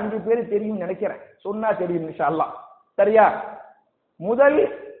 உங்களுக்கு ஒரு 5 பேர் தெரியும் நினைக்கிறேன், சொன்னா தெரியும் இன்ஷா அல்லாஹ் சரியா? முதல்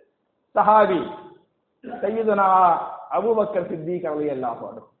சஹாபி சையதுனா அபூபக்கர் சித்திக் ரலியல்லாஹு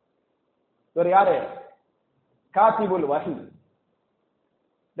அன்ஹு. இவர் யாரு? காத்திபுல் வஹி.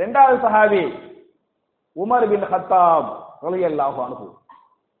 இரண்டாவது சஹாபி உமர் பின் கத்தாப் ரலியல்லாஹு அன்ஹு.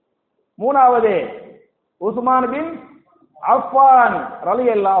 மூணாவது உஸ்மான் பின் அஃபான்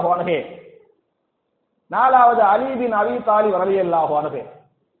ரலியல்லாஹு அன்ஹு. நாலாவது அலி பின் அபி தாலிப் ரலியல்லாஹு அன்ஹு.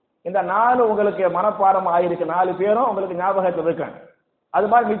 இந்த 4 உங்களுக்கு மனப்பாடம் ஆயிருக்கு. 4 பேரும் உங்களுக்கு ஞாபகத்தில் இருக்கேன். அது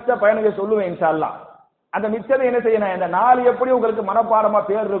மாதிரி மிச்ச பயணங்களை சொல்லுவேன் இன்ஷா அல்லாஹ். அந்த மிச்சத்தை என்ன செய்யணும், இந்த 4 எப்படி உங்களுக்கு மனப்பாடமா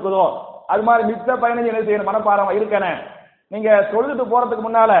பேர் இருக்குதோ அது மாதிரி மிச்ச பயணம் என்ன செய்யணும், மனப்பாடமா இருக்கணும். நீங்க சொல்லிட்டு போறதுக்கு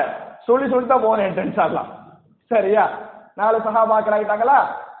முன்னால சொல்லிட்டு தான் போனேன் இன்ஷா அல்லாஹ். சரியா? 4 சஹாபாக்கள் ஆகிட்டாங்களா?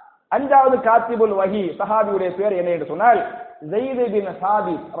 5வது காத்திபுல் வஹி சஹாபியுடைய பேர் என்ன என்று சொன்னால் ஸைத் பின்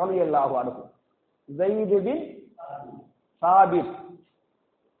சாபித் ரலியல்லாஹு அன்ஹு. ஸைத் பின் சாபித்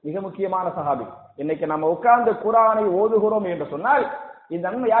மிக முக்கியமான சஹாபி. இன்னைக்கு நம்ம உட்கார்ந்து குர்ஆனை ஓதுகிறோம் என்று சொன்னால் இந்த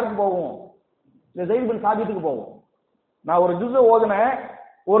நன்மை யாருக்கு போகும்? இந்த ஸைத் பின் சாபித்துக்கு போகும். நான் ஒரு ஜுஸு ஓதுனேன்,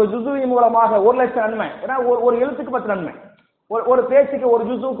 ஒரு ஜுஸுவின் மூலமாக 1 லட்சம் நன்மை. ஏன்னா ஒரு எழுத்துக்கு 10 நன்மை, ஒரு பேச்சுக்கு ஒரு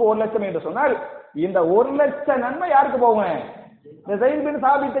ஜுஸுக்கு 1 லட்சம் என்று சொன்னால் இந்த 1 லட்சம் நன்மை யாருக்கு போகும்? இந்த ஸைத் பின்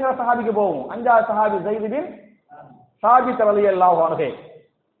சாபித்ங்கிற சஹாபிக்கு போகும். 5வது சஹாபி ஸைத் பின் சாபித் ரலியல்லாஹு அன்ஹு.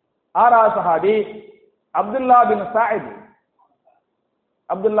 6வது சஹாபி அப்துல்லா பின் சஅத்.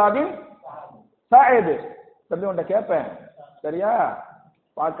 அப்துல்லா பின் சஅத் தம்பி உன்ட கேட்பேன், சரியா?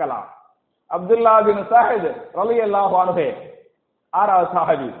 பார்க்கலாம். அப்துல்லா பின் சஅத் ரலியல்லாஹு அன்ஹு 6வது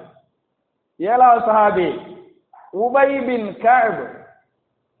சஹாபி. 7வது சஹாபி உபை பின் கஅப்.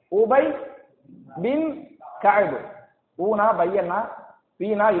 உபை பின் கஅப். ஊனா பையனா,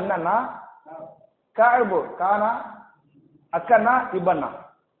 பீனா இன்னன்னா, கஅப் கானா அக்கன்னா இபன்னா.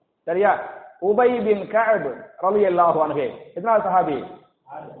 சரியா? உபை பின் கஅப் ரலியல்லாஹு அன்ஹு. எத்தனாவது சஹாபி?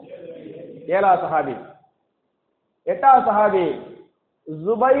 7வது சஹாபி. 8வது சஹாபி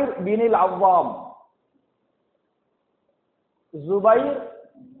ஜுபைர் பின் அவ்வாம். ஜுபைர்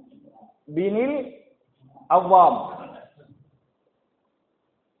பின் அவ்வாம்.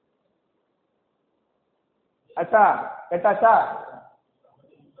 அச்சா 8 ஆச்சா?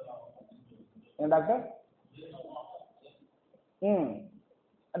 என்ன டாக்டர்?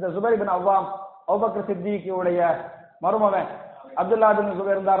 அந்த ஜுபைர் பின் அவ்வாம் அபூபக்கர் சித்திக்குடைய மருமகன் அப்துல்லா பின்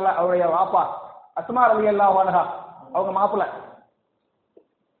ஜுபைர் இருந்தார்ல, அவருடைய வாப்பா அஸ்மா ரலியல்லாஹு அன்ஹா அவங்க மாப்பிள்ளை.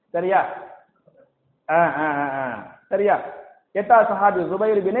 சரியா? சரியா? 8வது சஹாபி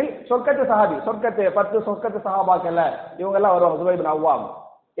ஜுபைர் பின் சொர்க்கத்து சஹாபி. சொர்க்கத்து 10 சொர்க்கத்து சஹாபாக்கள் இவங்க எல்லாம் வருவாங்க. ஜுபைர் பின் அவ்வாம்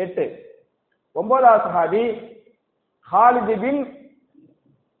 8. 9வது சஹாபி ஹாலித்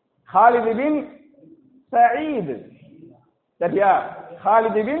பின் சயீத். சரியா?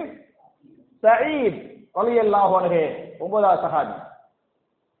 ஹாலித் பின் சயீத் ரலியல்லாஹு அன்ஹு 9வது சஹாபி.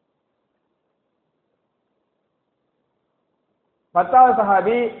 10வது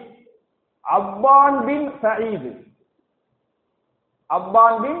சஹாபி Aban bin Saeed.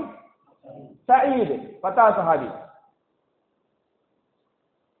 Aban bin Saeed 10வது சஹாபி.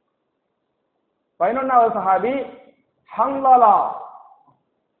 11வது சஹாபி ஹன்லலா.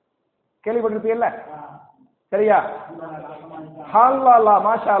 கேள்விப்பட்டிருப்பீங்கல்ல? சரியா? ஹன்லலா,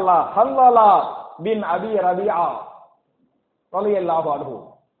 மாஷா அல்லாஹ். ஹன்லலா பின் அபி ரபிஆ ரலியல்லாஹு அன்ஹு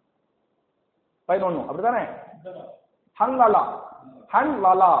 11. அப்படிதானே? ஹன்லலா.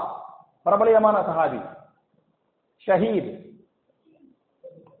 ஹன்லலா பிரபலியமான சஹாபி, ஷஹீத்.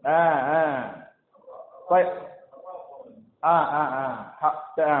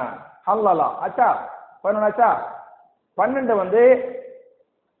 ஹல்லலா. அச்சா 11 ஆச்சா? 12 வந்து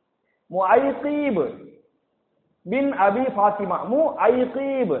முஐகீப் பின் அபி ஃபாத்திமா.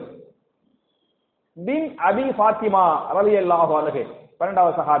 முஐகீப் பின் அபி ஃபாத்திமா ரலியல்லாஹு அன்ஹு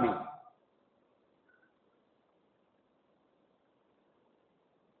 12வது சஹாபி.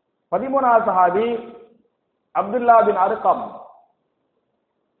 13வது சஹாபி அப்துல்லா பின் அர்கம்.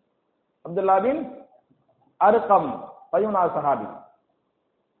 அப்துல்லா பின் அர்கம் 13வது சஹாபி.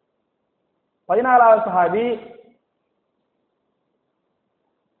 14வது சஹாபி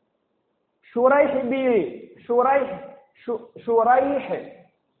ஷுரைஹ்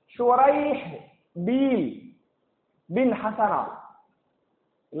பின் ஹசனா.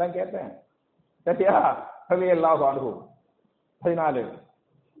 எல்லாம் கேட்பேன். சரியா? ரலியல்லாஹு அன்ஹு 14.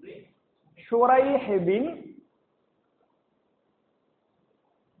 ஷுரைஹ் பின்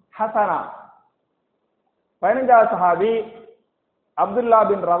ஹசனா. 15வது சஹாபி அப்துல்லா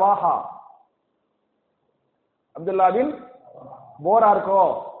பின் ரவாஹா. அப்துல்லா பின் போரா இருக்கோ?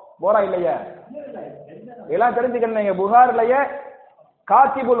 போரா இல்லையா? எல்லாம் தெரிஞ்சுக்கணும். புகார்லயே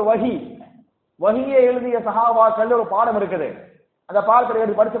காத்திபுல் வஹி, வஹியை எழுதிய சஹாபாக்கள் ஒரு பாடம் இருக்குது. அந்த பாடத்தை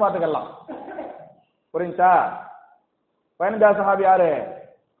எடுத்து படிச்சு பார்த்துக்கலாம். புரிஞ்சா? 15வது சஹாபி யாரு?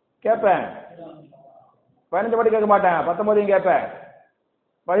 கேட்பேன். 15 படி கேட்க மாட்டேன், 19 கேட்பேன்.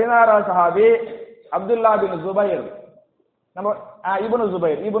 16வது சஹாபி அப்துல்லா பின் ஜுபைர். நம்ம இப்னு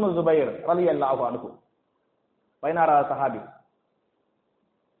ஜுபைர் ரலியல்லாஹு அன்ஹு 16வது சஹாபி.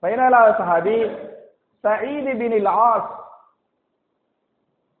 17வது சஹாபி Saeed bin as.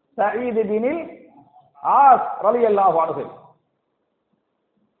 Saeed bin as ரலியல்லாஹு அன்ஹு.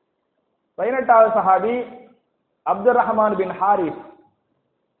 18வது சஹாபி அப்துர் ரஹ்மான் பின் ஹாரிஸ்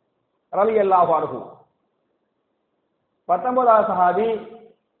ரலியல்லாஹு அன்ஹு. 19வது சஹாபி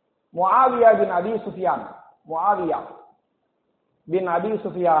முஆவியா பின் அபி சுஃபியான், முஆவியா பின் அபி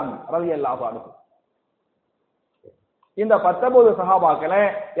சுஃபியான் ரலியல்லாஹு அன்ஹு. இந்த 19 சஹாபாக்களே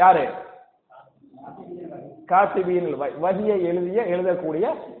யாரு? காத்திபீன், வஹியை எழுதக்கூடிய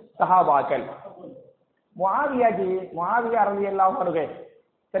சஹாபாக்கள். முஆவியா ரலியல்லாஹு அன்ஹு.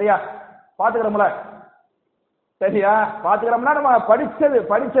 சரியா பாத்துக்கிறோம்ல? சரியா பாத்துக்கிறோம்னா நம்ம படிச்சது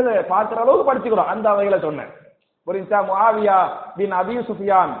பார்க்கிற அளவுக்கு படிச்சுக்கிறோம், அந்த வகையில சொன்னேன். புரிஞ்சா? முஆவியா பின் அபி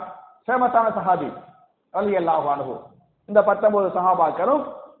சுஃபியான் ஃபேமஸான சஹாபி ரலியல்லாஹு அன்ஹு. இந்த 19 சஹாபாக்களும்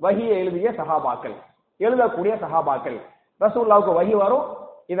வஹியை எழுதிய சஹாபாக்கள், எழுதக்கூடிய சஹாபாக்கள். ரசூலுல்லாஹ்வுக்கு வஹி வரும்,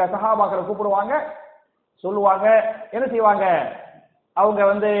 இத சஹாபாக்களை கூப்பிடுவாங்க, சொல்லுவாங்க. என்ன செய்வாங்க? அவங்க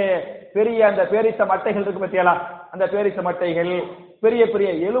பெரிய அந்த பேரிச்ச மட்டைகள் இருக்கு பத்தியலா, அந்த பேரிச்ச மட்டைகள், பெரிய பெரிய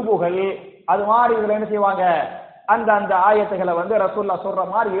எலும்புகள், அது மாதிரி இதுல என்ன செய்வாங்க? அந்த அந்த ஆயத்துகளை ரசூலுல்லாஹ் சொல்ற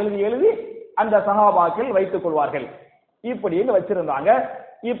மாதிரி எழுதி அந்த சஹாபாக்கள் வைத்துக் கொள்வார்கள். இப்படின்னு வச்சிருந்தாங்க.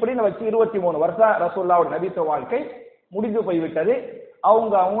 இப்படின்னு வச்சு 23 வருஷம் ரசூலுல்லாஹ்வுடைய நபித்துவ வாழ்க்கை முடிஞ்சு போய்விட்டது.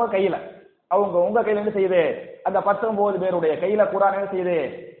 அவங்க கையில என்ன செய்யுது? அந்த 19 பேருடைய கையில குர்ஆன் என்ன செய்யுது?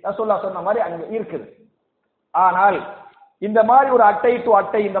 ரசூலுல்லாஹ் சொன்ன மாதிரி அங்க இருக்குது. ஆனால் இந்த மாதிரி ஒரு அட்டை டு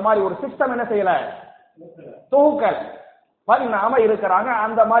அட்டை, இந்த மாதிரி ஒரு சிஸ்டம் என்ன செய்யல, தொகுக்கல் பண்ணாம இருக்கிறாங்க.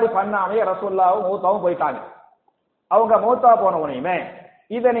 அந்த மாதிரி பண்ணாமே ரசூலுல்லாஹ்வும் மௌத்தாவும் போயிட்டாங்க. அவங்க மௌத்தா போன உடனேயுமே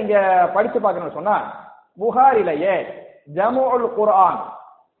இதை நீங்க படிச்சு பார்க்கணும்னு சொன்னா, புகாரிலேயே ஜமுஉல் குர்ஆன்,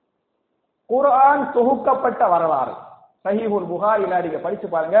 குர்ஆன் தொகுக்கப்பட்ட வரலாறு, சஹீஹுல் புகாரில நீங்க படிச்சு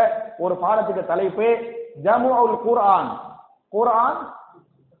பாருங்க. ஒரு பாடத்துக்கு தலைப்பு ஜமுஉல் குர்ஆன், குர்ஆன்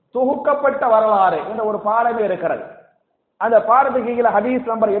தொகுக்கப்பட்ட வரலாறு என்ற ஒரு பாடமே இருக்கிறது. அந்த பாடத்துக்கு கீழே ஹதீஸ்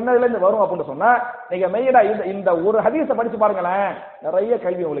நம்பர் என்னதுல இருந்து வரும் அப்படின்னு சொன்னா, நீங்க மெயினா இந்த ஒரு ஹதீஸை படிச்சு பாருங்களேன், நிறைய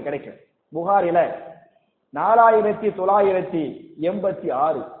கல்வி உங்களுக்கு கிடைக்கும். புகாரில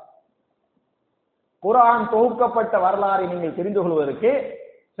 4986 குர்ஆன் தொகுக்கப்பட்ட வரலாறை நீங்கள் தெரிந்து கொள்வதற்கு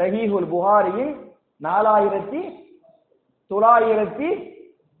சஹீஹுல் புகாரியில்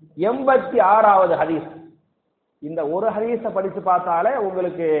 4986வது ஹதீஸ். இந்த ஒரு ஹதீஸை படிச்சு பார்த்தாலே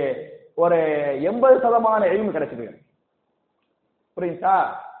உங்களுக்கு ஒரு 80% இல்மு கிடைச்சிது. புரியுதா?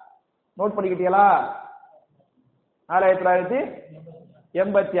 நோட் பண்ணிக்கிட்டீங்களா?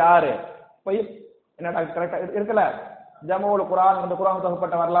 4986 போய் என்ன கரெக்டா இருக்குல்ல? ஜமுஉல் குர்ஆன், இந்த குர்ஆன்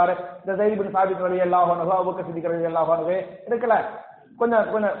தொகுக்கப்பட்ட வரலாறு, இந்த ஸைத் பின் சாபித் ரலியல்லாஹு அன்ஹு, அபூபக்கர் சித்திக் ரலியல்லாஹு அன்ஹு இருக்குல்ல?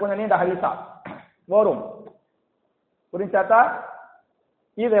 கொஞ்சம் நீண்ட ஹதீஸா வரும். புரிஞ்சாத்தா?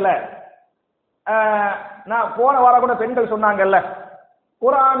 இதுல நான் போன வாரம் கூட பெண்கள் சொன்னாங்கல்ல,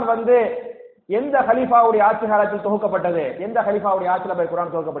 குர்ஆன் எந்த ஹலீஃபாவுடைய ஆட்சி காலத்தில் தொகுக்கப்பட்டது? எந்த ஹலீஃபாவுடைய ஆட்சியில போய்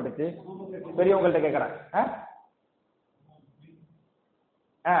குர்ஆன் தொகுக்கப்பட்டுச்சு? பெரியவங்கள்ட்ட கேட்கிறேன்.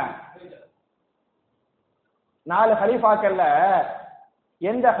 4 ஹலீஃபாக்கள்ல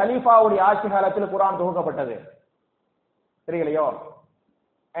எந்த ஹலீஃபாவுடைய ஆட்சி காலத்தில் குர்ஆன் தொகுக்கப்பட்டது? தெரியலையோ?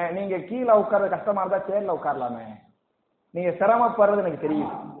 நீங்க கீழே உட்கார்றது கஷ்டமா இருந்தா சேர்ல உட்காரலாமே. நீங்க சிரமப்படுறது எனக்கு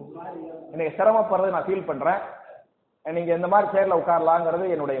தெரியும், எனக்கு சிரமப்படுறது நான் ஃபீல் பண்றேன். நீங்க இந்த மாதிரி சேர்ல உட்காரலாங்கிறது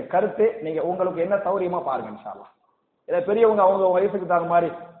என்னுடைய கருத்து. நீங்க உங்களுக்கு என்ன சௌரியமா பாருங்க இன்ஷா அல்லாஹ். இதை பெரியவங்க அவங்க வயசுக்கு தகுந்த மாதிரி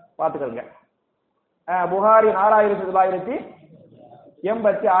பாத்துக்கோங்க. புகாரி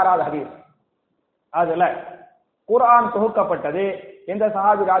 4986வது ஹதீஸ். அதுல குர்ஆன் தொகுக்கப்பட்டது எந்த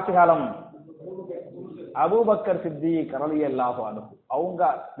சஹாபி ஆட்சி காலம்? அபூபக்கர் சித்திக் ரலியல்லாஹு அன்ஹு. அவங்க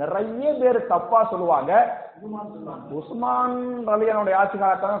நிறைய பேர் தப்பா சொல்லுவாங்க, உஸ்மான் ரலியல்லாஹு ஆட்சி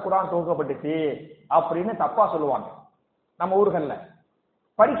காலத்துல குர்ஆன் தொகுக்கப்பட்டுச்சு அப்படின்னு தப்பா சொல்லுவாங்க. நம்ம ஊர்கள்ல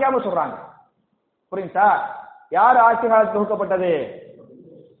படிக்காம சொல்றாங்க. புரியுதா? யார் ஆட்சி காலத்தில் தொகுக்கப்பட்டது?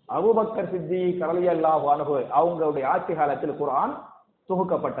 அபூபக்கர் சித்திக் ரலியல்லாஹு அன்ஹு அவங்களுடைய ஆட்சி காலத்தில் குர்ஆன்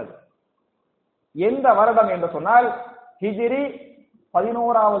தொகுக்கப்பட்டது. எந்த வருடம் என்று சொன்னால் ஹிஜ்ரி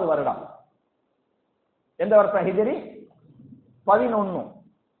 11வது வருடம். எந்த வருஷம்? ஹிஜ்ரி 11.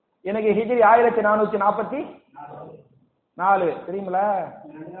 எனக்கு ஹிஜ்ரி 1444 தெரியுமில?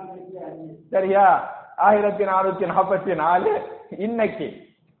 சரியா? 1444 இன்னைக்கு.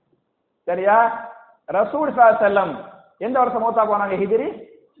 சரியா? ரசூல் ஸல்லல்லாஹு அலைஹி வஸல்லம் எந்த வருஷம் மௌத்தா போனாங்க? ஹிஜ்ரி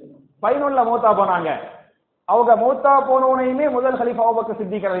 11ல மௌத்தா போனாங்க. அவங்க மௌத்தா போனவனையுமே முதல் கலீஃபா அபூபக்கர்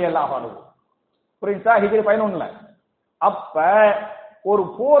சித்திக் ரலியல்லாஹு அன்ஹு. புரியுதா? ஹிஜ்ரி 11ல. அப்ப ஒரு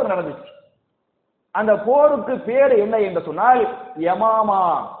போர் நடந்துச்சு. அந்த போருக்கு பேர் என்ன என்று சொன்னால் யமாமா.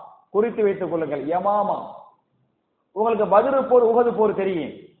 குறித்து வைத்துக் கொள்ளுங்கள், யமாமா. உங்களுக்கு பத்ர் போர், உஹது போர்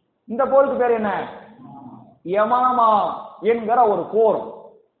தெரியும். இந்த போருக்கு பேர் என்ன? யமாமா என்கிற ஒரு போர்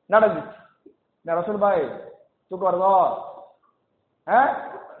நடந்துச்சு. இந்த ரசூல் பாய் தூக்கு வருதோ?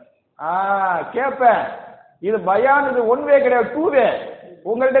 கேட்பேன். இது பயான், இது ஒன் வே கிடையாது, டூ வே.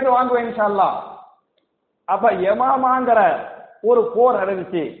 உங்கள்ட்ட இருந்து வாங்குவேன் இன்ஷா அல்லாஹ். அப்ப யமாமாங்கிற ஒரு போர்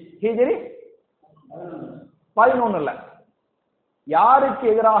நடந்துச்சு ஹிஜ்ரி 11. யாருக்கு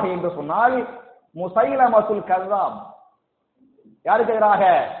எதிராக என்று சொன்னால் முசைலமத்துல் கஸ்ஸாப். யாருக்கு எதிராக?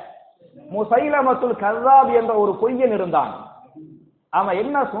 முசைலமத்துல் கஸ்ஸாப் என்ற ஒரு பொய்யன் இருந்தான். அவன்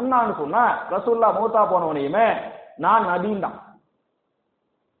என்ன சொன்னான்னு சொன்னா, ரசூலுல்லாஹ் மௌத்தா போனவனையுமே நான் நபின்தான்,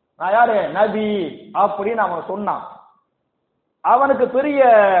 நான் யாரு நபி அப்படின்னு அவன் சொன்னான். அவனுக்கு பெரிய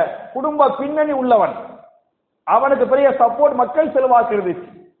குடும்ப பின்னணி உள்ளவன், அவனுக்கு பெரிய சப்போர்ட், மக்கள் செல்வாக்கு இருந்துச்சு.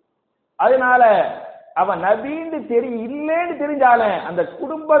 அதனால அவன் நபின்னு இல்லேன்னு தெரிஞ்சாலே அந்த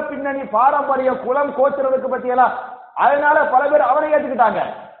குடும்ப பின்னணி பாரம்பரிய குலம் கோச்சரதுக்கு பத்தியெல்லாம், அதனால பல பேர் அவனை ஏத்துக்கிட்டாங்க.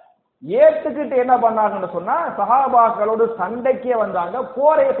 ஏத்துக்கிட்டு என்ன பண்ணாங்கன்னு சொன்னா, சஹாபாக்களோடு சண்டைக்கே வந்தாங்க,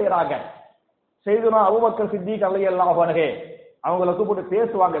 போரே செய்யறாங்க. செய்துனா அபூபக்கர் சித்திக் ரலியல்லாஹு அன்ஹு அவங்களை கூப்பிட்டு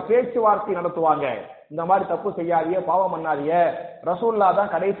பேசுவாங்க, பேச்சுவார்த்தை நடத்துவாங்க. இந்த மாதிரி தப்பு செய்யாதீங்க, பாவம் பண்ணாதீங்க, ரசூலுல்லாஹ்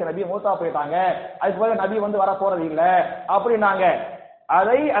தான் கடைசி நபி, மூத்தா போயிட்டாங்க, அதுக்கு பிறகு நபி வந்து வர போறது இல்ல அப்படின்னாங்க.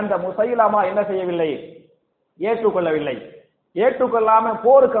 அதை அந்த முசைலமா என்ன செய்யவில்லை? ஏற்றுக்கொள்ளவில்லை. ஏற்றுக்கொள்ளாம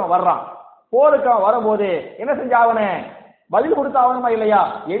போருக்கு வர்றான். போருக்கு வரும்போது என்ன செஞ்சாவனே? பதில் கொடுத்தாவணுமா இல்லையா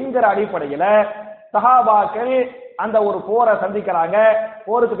என்கிற அடிப்படையில சஹாபாக்கள் அந்த ஒரு போரை சந்திக்கிறாங்க.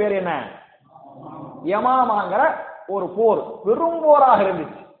 போருக்கு பேர் என்ன? யமாமாங்கிற ஒரு போர், பெரும் போராக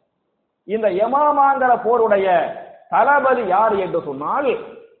இருந்துச்சு. இந்த யமாமாங்கிற போருடைய தளபதி யார் என்று சொன்னால்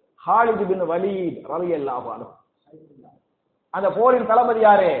ஹாலித் பின் வலீத் ரலியல்லாஹு அன்ஹு. அந்த போரின் தளபதி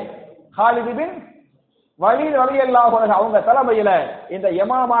யாரு? ஹாலித் பின் வலீத் ரலியல்லாஹு அன்ஹு. அவங்க தலைமையில இந்த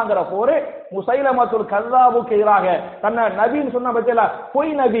யமாமாங்கிற போரு முசைலமத்துல் கஸ்ஸாபுக்கு எதிராக, தன்னை நபின்னு சொன்ன பட்சத்துல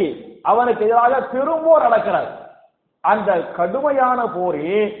பொய் நபி, அவனுக்கு எதிராக பெரும்போர் நடக்கிறது. அந்த கடுமையான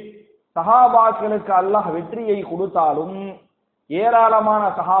போரில் சஹாபாக்களுக்கு அல்லாஹ் வெற்றியை கொடுத்தாலும் ஏராளமான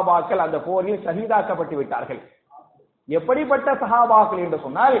சஹாபாக்கள் அந்த போரில் ஷஹீதாக்கப்பட்டு விட்டார்கள். எப்படிப்பட்ட சஹாபாக்கள் என்று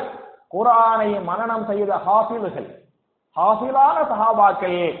சொன்னால், குர்ஆனை மனனம் செய்த ஹாஃபில்கள், ஹாஃபிலான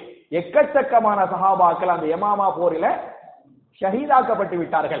சஹாபாக்கள், எக்கச்சக்கமான சஹாபாக்கள் அந்த யமாமா போரில ஷஹீதாக்கப்பட்டு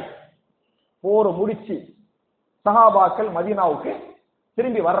விட்டார்கள். போர் முடிச்சு சஹாபாக்கள் மதீனாவுக்கு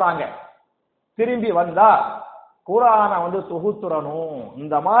திரும்பி வர்றாங்க. திரும்பி வந்தா குர்ஆனை வந்து தொகுத்துறணும்,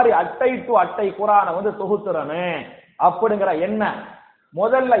 இந்த மாதிரி அட்டை டு அட்டை குர்ஆனை வந்து தொகுத்துறணும் அப்படிங்கிற எண்ணம்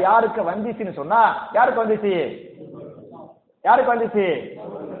முதல்ல யாருக்கு வந்துச்சுன்னு சொன்னா, யாருக்கு வந்துச்சு? யாருக்கு வந்துச்சு?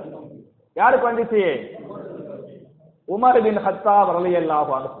 யாருக்கு வந்துச்சு? உமர் பின் கத்தாப்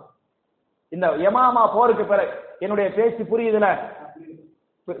ரலியல்லாஹு அன்ஹு. இந்த யமாமா போருக்கு பிறகு, என்னுடைய பேச்சு புரியுதுல,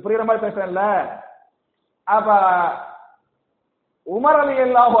 புரியுற மாதிரி பேசுறேன்ல, அப்ப உமர்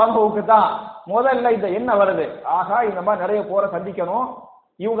ரலியல்லாஹு அன்ஹுவுக்கு தான் முதல்ல இந்த எண்ணம் வருது. ஆகா, இந்த மாதிரி நிறைய போரை சந்திக்கணும்,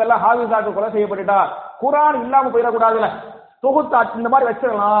 இவங்க எல்லாம் ஹாஃபிஸாக்கு கொலை செய்யப்பட்டுட்டா குர்ஆன் இல்லாம போயிடக்கூடாதுல, தொகுத்தா இந்த மாதிரி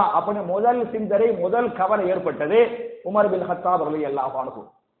வச்சிடலாம் அப்படின்னு முதல் சிந்தனை, முதல் கவலை ஏற்பட்டது உமர் பின் கத்தாப் ரலியல்லாஹு அன்ஹு.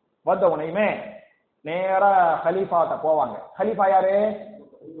 வந்த உடனேயுமே நேரா ஹலீஃபாட்ட போவாங்க. ஹலீஃபா யாரு?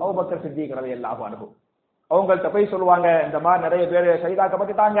 அபூபக்கர் சித்திக் ரலியல்லாஹு அன்ஹு. அவங்கள்ட்ட போய் சொல்லுவாங்க, இந்த மாதிரி நிறைய பேர்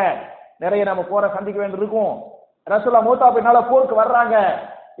ஷஹீதாக்கப்பட்டுட்டாங்க, நிறைய நம்ம போரை சந்திக்க வேண்டியிருக்கும், ரசூலுல்லாஹ் மூத்தா பின்னால போருக்கு வர்றாங்க,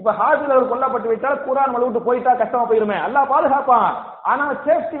 இப்ப ஹாஜில் கொல்லப்பட்டு விட்டால் குர்ஆன் வலுவிட்டு போயிட்டா கஷ்டமா போயிருமே, அல்லாஹ் பாதுகாப்பான், ஆனா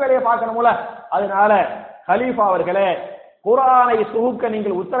சேஃப்டி வேலையை பார்க்கணும்ல. அதனால கலீஃபா அவர்களே, குர்ஆனை தொகுக்க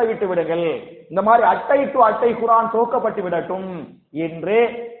நீங்கள் உத்தரவிட்டு விடுங்கள், இந்த மாதிரி அட்டை டு அட்டை குர்ஆன் தொகுக்கப்பட்டு விடட்டும் என்று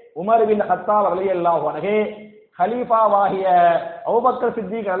உமர் பின் கத்தாப் ரலியல்லாஹு அன்ஹு கலீஃபாவாகிய அபூபக்கர்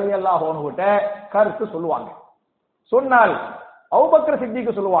சித்திக் ரலியல்லாஹு அன்ஹு கிட்ட கருத்து சொல்லுவாங்க. சொன்னால் அபூபக்கர்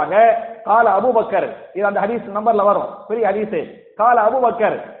சித்திக் சொல்லுவாங்க, கால அபூபக்கர், இது அந்த ஹதீஸ் நம்பர்ல வரும், பெரிய ஹதீஸ். கால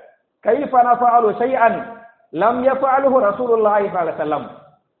அபூபக்கர், கைஃப நஃபஅலு ஷைஅன் லம் யஃபஅலுஹு ரசூலுல்லாஹி ஸல்லல்லாஹு அலைஹி வஸல்லம்.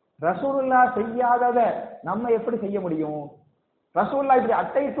 ரசூலுல்லாஹ் செய்யாதத நம்ம எப்படி செய்ய முடியும்? ரசூலுல்லாஹ் இப்படி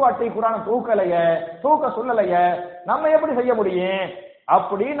அட்டை டு அட்டை குர்ஆனை தூக்கலையே, தூக்க சொல்லலையே, நம்ம எப்படி செய்ய முடியும்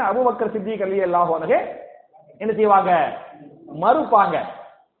அப்படின்னு அபூபக்கர் சித்திக் ரலியல்லாஹு அன்ஹு என்ன செய்வாங்க? மறுப்பாங்க.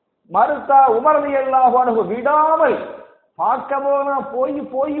 மறுத்தா உமர் ரலியல்லாஹு அன்ஹு விடாமல் பார்க்க போனா போய்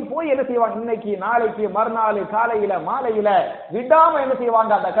போய் போய் என்ன செய்வாங்க? இன்னைக்கு நாளைக்கு மறுநாள் காலையில மாலையில விடாம என்ன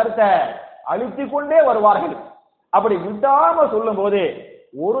செய்வாங்க? அந்த கருத்தை அழித்து கொண்டே வருவார்கள். அப்படி விடாம சொல்லும் போது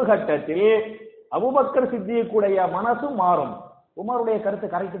ஒரு கட்டத்தில் அபூபக்கர் சித்திக்குடைய மனசும் மாறும். உமருடைய கருத்து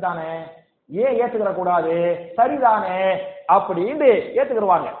கரெக்ட் தானே, ஏன் ஏத்துக்கிற கூடாது, சரிதானே அப்படின்னு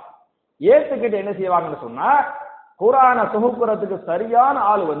ஏத்துக்கிடுவாங்க. ஏத்துக்கிட்டு என்ன செய்வாங்கன்னு சொன்னா, குர்ஆனை தொகுக்கிறதுக்கு சரியான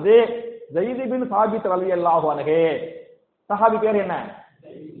ஆள் வந்து ஸைத் பின் சாபித் ரலியல்லாஹு அன்ஹு. சஹாபி பேர் என்ன?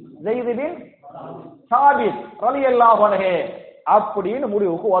 ஸைத் பின் சாபித் ரலியல்லாஹு அன்ஹு அப்படின்னு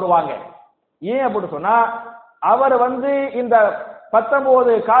முடிவுக்கு வருவாங்க. ஏன் அப்படி சொன்னா, அவர் வந்து இந்த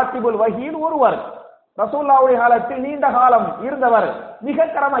 19 காத்திபுல் வஹீன் ஒருவர், ரசூலுல்லாஹ்வுடைய காலத்தில் நீண்ட காலம் இருந்தவர், மிக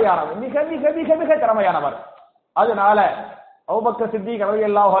திறமையானவர், மிக மிக மிக மிக திறமையானவர். அதனால அபூபக்கர் சித்திக்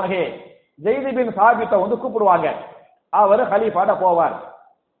ரலியல்லாஹு அன்ஹு ஸைத் பின் சாபித்தை வந்து கூப்பிடுவாங்க. அவர் கலீஃபாட்ட போவார்.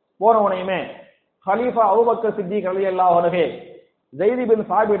 போன உடனேயுமே கலீஃபா அபூபக்கர் சித்திக் ரலியல்லாஹு அன்ஹு ஸைத் பின்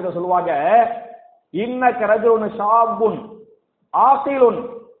சாபித் சொல்லுவாங்க, இன்னக ரஜுலுன் ஷாபுன் ஆகிலுன்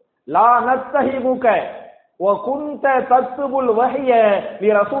லா நத்தஹிமுக வ குன்த தக்துபுல் வஹ்ய லி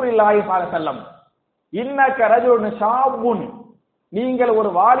ரசூலில்லாஹி ஸல்லல்லாஹு அலைஹி வஸல்லம். இன்னக ரஜுலுன் ஷாபுன், நீங்கள் ஒரு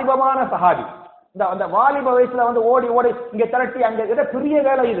வாலிபமான சஹாபி. அந்த வாலிப வயசுல வந்து ஓடி ஓடி இங்க திரட்டி அங்க பெரிய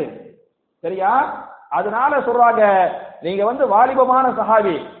வேலை இது, சரியா? அதனால சொல்றாங்க, நீங்க வந்து வாலிபமான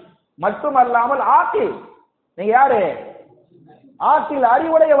சஹாபி மட்டுமல்லாமல் ஆக்கில், நீங்க யாரு? ஆக்கில்,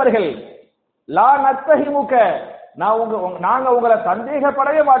 அறிவுடையவர்கள். லா நத்தஹிமுக, நாங்க உங்களை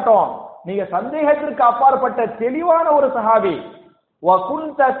சந்தேகப்படவே மாட்டோம், நீங்க சந்தேகத்திற்கு அப்பாற்பட்ட தெளிவான ஒரு சஹாபி. வ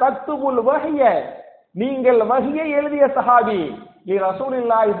குன்த தக்துபுல் வஹ்ய, நீங்கள் வஹ்யை எழுதிய சஹாபி.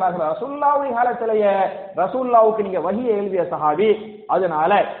 ரசூலுல்லாஹி ரசூலுல்லாஹ்வுடைய காலத்திலேயே ரசூலுல்லாஹ்வுக்கு நீங்க வஹ்யை எழுதிய சஹாபி.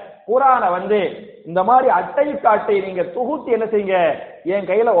 அதனால குர்ஆனை வந்து இந்த மாதிரி அட்டைக்கு அட்டை நீங்க தொகுத்து என்ன செய்யுங்க, என்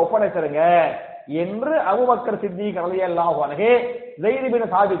கையில ஒப்படைச்சிருங்க என்று அபூபக்கர் சித்திக் ரலியல்லாஹு அன்ஹு ஸைத்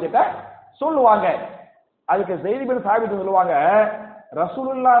பின் சாபித் கிட்ட சொல்லுவாங்க. அதுக்கு ஸைத் பின் சாபித் சொல்லுவாங்க,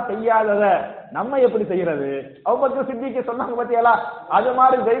 ரசூலுல்லாஹ் செய்யாதத நம்ம எப்படி செய்யறது? அபூபக்கர் சித்திக் சொன்னாங்க பாத்தியா, அது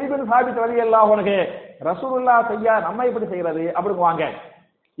மாதிரி ஸைத் பின் சாபித் ரலியல்லாஹு அன்ஹு ரசூலுல்லாஹ் செய்யா நம்ம எப்படி செய்யறது அப்படிங்குவாங்க.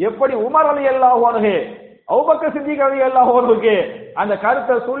 எப்படி உமர் ரலியல்லாஹு அன்ஹு அபூபக்கர் சித்திக் ரலியல்லாஹு அன்ஹுக்கு அந்த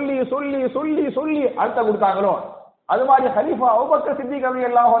கருத்தை சொல்லி சொல்லி சொல்லி சொல்லி அர்த்தம் கொடுத்தாங்களோ, அது மாதிரி கலீஃபா அபூபக்கர் சித்திக்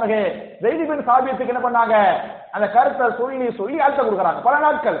ரலியல்லாஹு அன்ஹு ஸைத் பின் சாபித்துக்கு என்ன பண்ணாங்க, அந்த கருத்தை சொல்லி சொல்லி அர்த்தம் கொடுக்கறாங்க. பல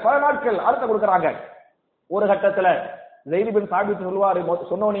நாட்கள் அர்த்தம் கொடுக்கறாங்க. ஒரு கட்டத்துல ஸைத் பின் சாபித் சொல்லுவாரு,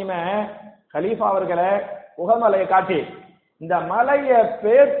 சொன்னோனீமே கலீஃபா அவர்களை புகமலையை காட்டி இந்த மலையை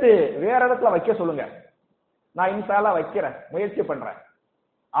பேத்து வேற இடத்துல வைக்க சொல்லுங்க, நான் இன்ஷா அல்லாஹ் வைக்கிறேன், முயற்சி பண்றேன்.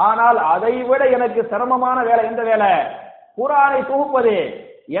 ஆனால் அதை விட எனக்கு சிரமமான வேலை எந்த வேலை? குர்ஆனை தொகுப்பது.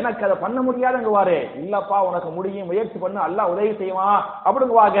 எனக்கு அதை பண்ண முடியாதுங்குவாரு. இல்லப்பா உனக்கு முடியும், முயற்சி பண்ணு, அல்லாஹ் உதவி செய்வான்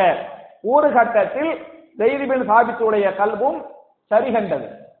அப்படிங்குவாங்க. ஒரு கட்டத்தில் ஸைத் பின் சாபித்துடைய கல்பும்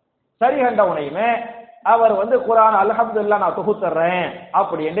சரிகண்ட உனையுமே அவர் வந்து குர்ஆன் அல்ஹம்துலில்லாஹ் நான் தொகுத்துறேன்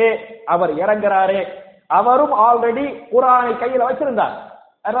அப்படின்னு அவர் இறங்குறாரு. அவரும் ஆல்ரெடி குர்ஆனை கையில வச்சிருந்தார்.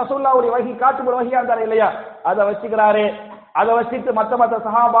 ரசூலுல்லாஹ்வுடைய வஹி காட்டுபுல் வஹியா இருந்தார் இல்லையா, அதை வச்சுக்கிறாரு. அதை வச்சுட்டு மத்த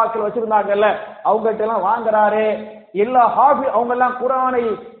சஹாபாக்கள் வச்சிருந்தாங்கல்ல, அவங்ககிட்ட எல்லாம் வாங்குறாரு. எல்லா அவங்க எல்லாம் குர்ஆனை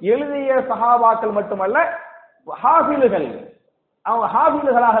எழுதிய சஹாபாக்கள் மட்டுமல்ல, ஹாஃபில்கள், அவங்க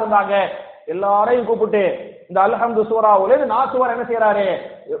ஹாஃபில்களாக இருந்தாங்க. எல்லாரையும் கூப்பிட்டு இந்த அல்ஹம்து சூராவுல நாசுவர் என்ன செய்யறாரு,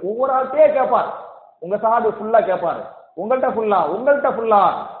 ஒவ்வொரு ஆள்கிட்டே கேட்பார். உங்க சஹாபி ஃபுல்லா கேட்பாரு, உங்கள்கிட்ட ஃபுல்லா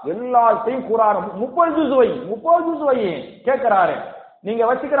எல்லாத்தையும் குர்ஆன் 30 ஜுஸ் வை கேட்கிறாரு. நீங்க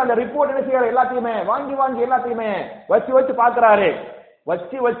வச்சுக்கிற அந்த ரிப்போர்ட் என்ன செய்யற எல்லாத்தையுமே வாங்கி எல்லாத்தையுமே வச்சு பாக்குறாரு.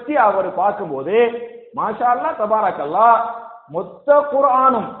 வச்சு அவர் பார்க்கும்போது மாஷா அல்லாஹ் தபாரக்கல்லாஹ் மொத்த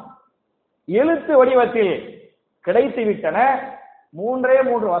குர்ஆனும் எழுத்து வடிவத்தில் கிடைத்து விட்டன,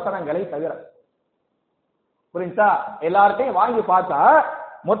 3 வசனங்களை தவிர. புரிஞ்சா? எல்லார்ட்டையும் வாங்கி பார்த்தா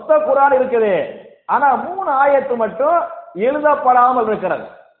மொத்த குர்ஆன் இருக்குது, ஆனா 3 ஆயத்து மட்டும் எழுதப்படாமல் இருக்கிறது.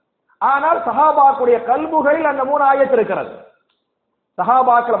 ஆனால் சஹாபாக்குடைய கல்புகளில் அந்த 3 ஆயத்து இருக்கிறது.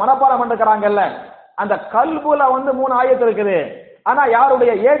 சஹாபாக்கள் மனப்பாடம் பண்ணிருக்கிறாங்கல்ல, அந்த கல்புல வந்து 3 ஆயத்து இருக்குது. ஆனா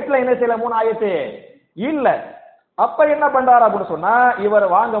யாருடைய ஏட்ல என்ன செய்யல 3 ஆயத்து இல்ல. அப்ப என்ன பண்றாரு அப்படின்னு சொன்னா, இவர்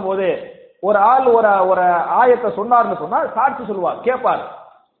வாங்கும் போது ஒரு ஆள் ஒரு ஆயத்தை சொன்னார்னு சொன்னா சாட்சி சொல்லுவார், கேட்பார்.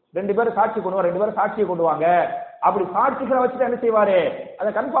 2 பேரும் சாட்சி கொண்டு வா, 2 பேரும் சாட்சியை கொண்டு வாங்க. அப்படி சாட்சிகளை வச்சுட்டு என்ன செய்வாரு, அதை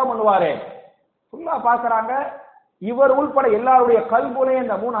கன்ஃபார்ம் பண்ணுவாரு. ஃபுல்லா பாக்குறாங்க, இவர் உள்பட எல்லாருடைய கல்புலையும்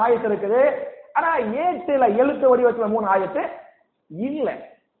இந்த 3 ஆயத்து இருக்குது. ஆனா ஏட்டுல எழுத்து வடிவத்துல 3 ஆயத்து இல்ல.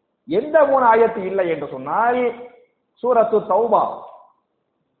 எந்த 3 ஆயத்து இல்லை என்று சொன்னால், சூரத்து தௌபா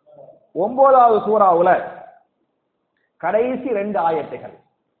 9வது சூராவுல கடைசி 2 ஆயத்துகள்.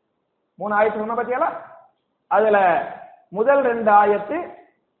 3 ஆயத்து சொன்ன பத்தியால, அதுல முதல் 2 ஆயத்து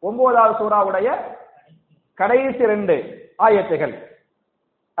 9வது சூராவுடைய கடைசி 2 ஆயத்துகள்,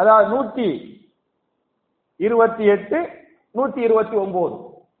 அதாவது 128 129.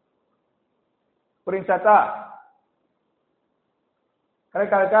 புரியுதா?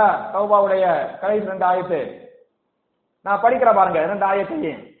 கரெக்டா இருக்கா? தௌபாவுடைய கடைசி 2 ஆயத்து நான் படிக்கிற பாருங்க. 2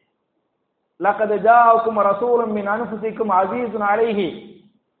 ஆயத்தையும், லகத் ஜாஅக்கும் ரசூலும் மின் அன்ஃபுசிக்கும் அஸீஸுன் அலைஹி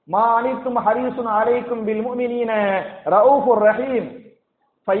மா அனித்தும் ஹரீஸுன் அலைக்கும் பில் முஃமினீன ரഊஃபுர் ரஹீம்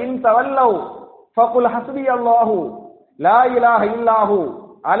ஃபஇன் தவல்லவ் ஃபகுல் ஹஸ்பியல்லாஹு லா இலாஹ இல்லாஹு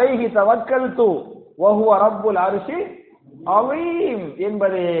அலைஹி தவக்கல்து வஹுவ ரப்புல் அர்ஷி அஸீம்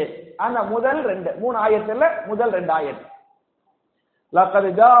என்பது அந்த முதல் 3 ஆயத்துல முதல் 2 ஆயத்து. லக்கத்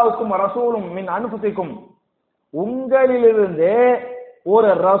ஜாஅக்கும் ரசூலும் மின் அன்ஃபுசிக்கும், உங்களிலிருந்து ஒரு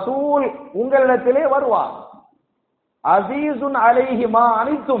ரசூல் உங்களிடத்திலே வருவார். அசீசுன் அலைஹி மா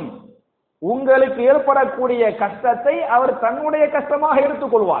அனித்தும், உங்களுக்கு ஏற்படக்கூடிய கஷ்டத்தை அவர் தன்னுடைய கஷ்டமாக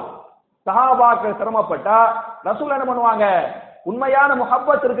எடுத்துக் கொள்வார். சஹாபாக்கள் சிரமப்பட்டா ரசூல் என்ன பண்ணுவாங்க? உண்மையான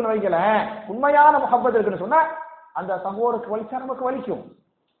முஹப்பத் இருக்குன்னு வைங்களேன், உண்மையான முஹப்பத் இருக்குன்னு சொன்னா அந்த சகோதரருக்கு வலிச்சா நமக்கு வலிக்கும்,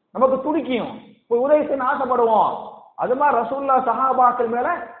 நமக்கு துடிக்கும், போய் உதவி செய்ய ஆசைப்படுவோம். அது மாதிரி ரசூல்லா சஹாபாக்கள் மேல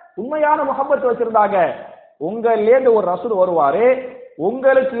உண்மையான முஹப்பத் வச்சிருந்தாங்க. உங்களிலேருந்து ஒரு ரசூல் வருவாரு,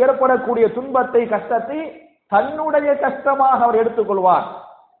 உங்களுக்கு ஏற்படக்கூடிய துன்பத்தை கஷ்டத்தை தன்னுடைய கஷ்டமாக அவர் எடுத்துக்கொள்வார்.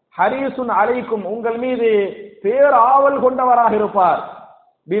 ஹரீசுன் அலைக்கும், உங்கள் மீது பேர் ஆவல் கொண்டவராக இருப்பார்.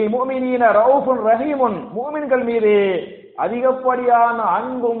 பில் முஃமினீன ரவுஃபுன் ரஹீமுன், முஃமின்கள் மீது அதிகப்படியான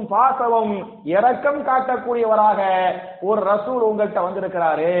அன்பும் பாசமும் இரக்கம் காட்டக்கூடியவராக ஒரு ரசூல் உங்கள்கிட்ட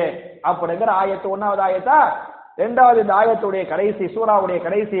வந்திருக்கிறாரு அப்படிங்கிற ஆயத்து 1வது ஆயத்தா. 2வது இந்த ஆயத்துடைய கடைசி, சூராவுடைய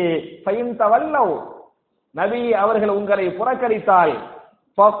கடைசி, ஃபைன் தவல்லவ், நபி அவர்கள் உங்களை புறக்கணித்தால்,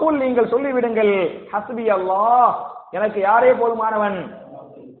 ஃபகுல், நீங்கள் சொல்லிவிடுங்கள், ஹஸ்பி அல்லாஹ், எனக்கு யாரே போதுமானவன்?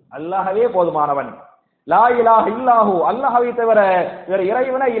 அல்லாஹ்வே போதுமானவன். லா இலாஹ இல்லாஹு, அல்லாஹ்வை தவிர வேறு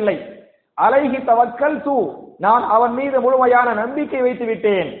இறைவனே இல்லை. அலைஹி தவக்கல்து, நான் அவன் மீது முழுமையான நம்பிக்கை வைத்து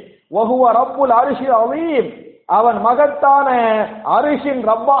விட்டேன். வஹுவ ரப்புல் அர்ஷில் அஸீம், அவன் மகத்தான அரிஷின்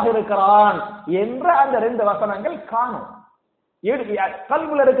ரப்பாக இருக்கிறான் என்ற அந்த 2 வசனங்கள் காணும்.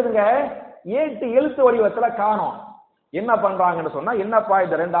 கல்புல இருக்குதுங்க, ஏட்டு எழுத்து வடிவத்துல காணும். என்ன பண்றாங்கன்னு சொன்னா, என்னப்பா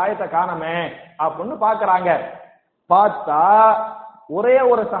இந்த 2 ஆயத்தை காணமே அப்படின்னு பாக்குறாங்க. பார்த்தா ஒரே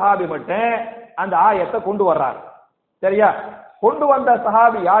ஒரு சஹாபி மட்டும் அந்த ஆயத்தை கொண்டு வர்றார். சரியா? கொண்டு வந்த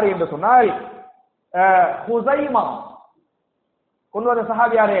சஹாபி யாரு என்று சொன்னால் ஹுசைமா. கொண்டு வந்த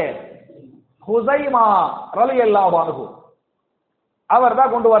சஹாபி யாரு? ஹுசைமா ரலியல்லாஹு அன்ஹு. அவர்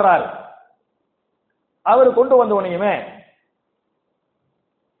தான் கொண்டு வர்றார். அவர் கொண்டு வந்த உடனேயுமே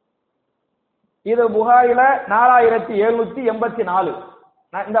இது புகாரில 4784.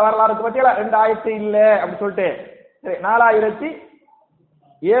 இந்த வரலாறுக்கு பத்தியா 2 ஆயத்து இல்ல அப்படி சொல்லிட்டு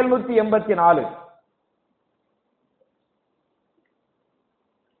 4784.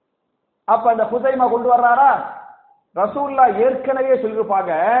 அப்ப அந்த ஹுசைமா கொண்டு வர்றாரா? ரசூல்லா ஏற்கனவே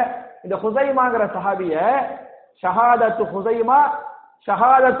சொல்லிருப்பாங்க, இந்த ஹுசைமாங்கிற சஹாபிய ஷஹாதத்து ஹுசைமா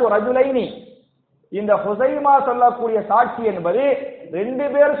ஷஹாதத்து ரஜுலைனி, இந்த ஹுசைமா சொல்லக்கூடிய சாட்சி என்பது 2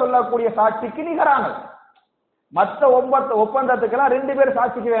 பேர் சொல்லக்கூடிய சாட்சிக்கு நிகரானது. மற்ற ஒப்பந்தத்துக்கெல்லாம் 2 பேர்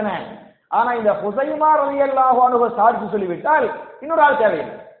சாட்சிக்கு வேணும். ஆனா இந்த ஹுசைமா ரலியல்லாஹு அன்ஹு சாட்சி சொல்லிவிட்டால் இன்னொரு ஆள்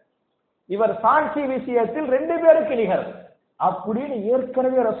தேவையில்லை. இவர் சாட்சி விஷயத்தில் 2 பேருக்கு நிகர் அப்படின்னு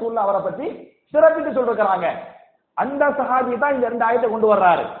ஏற்கனவே ரசூலுல்லாஹ் அவரை பத்தி சிறப்பித்து சொல்லிருக்கிறாங்க. அந்த சஹாபி தான் இந்த 2 ஆயத்தை கொண்டு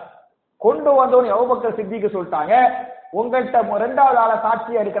வர்றாரு. கொண்டு வந்தவன் அபூபக்கர் சித்திக்கு சொல்லிட்டாங்க, உங்கள்கிட்ட 2வது ஆள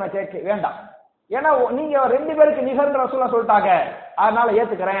சாட்சியா இருக்க நான் கேட்க வேண்டாம், ஏன்னா நீங்க 2 பேருக்கு நிகர்ன்ற ரசூலுல்லாஹ் சொல்லிட்டாங்க, அதனால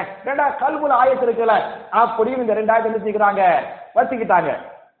ஏத்துக்கிறேன். 2வது கல்புல ஆயத்து இருக்குல்ல அப்படின்னு இந்த 2 ஆயத்தை நிறுத்திக்கிறாங்க, வச்சுக்கிட்டாங்க.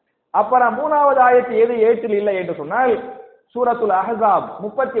 அப்புறம் 3வது ஆயத்து எது ஏற்றில் இல்லை என்று சொன்னால் சூரத்துல் அஹ்ஸாப்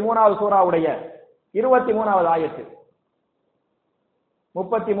 33வது சூராவுடைய 23வது ஆயத்து.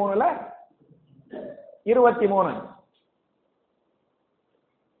 33ல 23,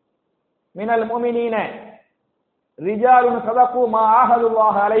 மினல் முஃமினீன ரிஜாலுன் ஸதகு மா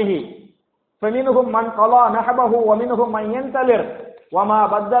ஆஹதுல்லாஹ் அலைஹி ஃபமின்ஹும் மன் கலா நஹபஹு வ மின்ஹும் மன் யன்தலிர் வ மா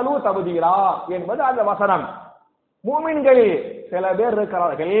பத்தலு தப்தீலா என்பது அந்த வசனம். மூமின்களில் சில பேர்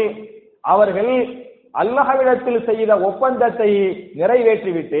இருக்கிறார்கள், அவர்கள் அல்லாஹ்விடத்தில் செய்த ஒப்பந்தத்தை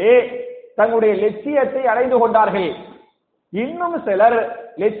நிறைவேற்றிவிட்டு தங்களுடைய லட்சியத்தை அடைந்து கொண்டார்கள். இன்னும் சிலர்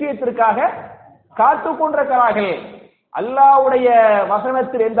லட்சியத்திற்காக காத்துக் கொண்டிருக்கிறார்கள். அல்லாஹ்வுடைய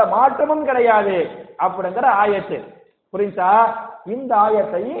வசனத்தில் எந்த மாற்றமும் கிடையாது அப்படிங்கிற ஆயத்து. புரிஞ்சா? இந்த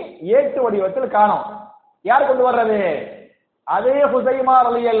ஆயத்தை ஏட்டு வடிவத்தில் காணோம். யார் கொண்டு வர்றது? அதே ஹுசைமா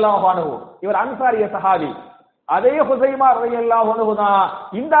ரலியல்லாஹு அன்ஹு, இவர் அன்சாரிய சஹாபி. அதே ஹுசைமா ரலியல்லாஹு அன்ஹு தான்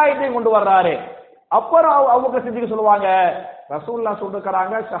இந்த ஆயத்தையும் கொண்டு வர்றாரு. அப்புறம் அபூபக்கர் சித்திக் சொல்லுவாங்க, ரசூலுல்லாஹ்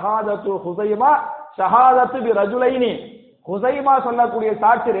சொல்லிருக்காங்க, ஷஹாதத்து ஹுசைமா ஷஹாதத்து பி ரஜுலைனி, ஹுசைமா சொல்லக்கூடிய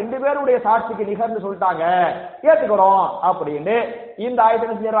சாட்சி 2 பேருடைய சாட்சிக்கு நிகர்ந்து சொல்லிட்டாங்க, ஏத்துக்கிறோம் அப்படின்னு இந்த ஆயத்தை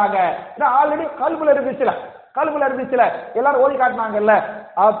செஞ்சுறாங்க. ஆல்ரெடி கல்புல இருந்துச்சுல எல்லாரும் ஓதி காட்டினாங்கல்ல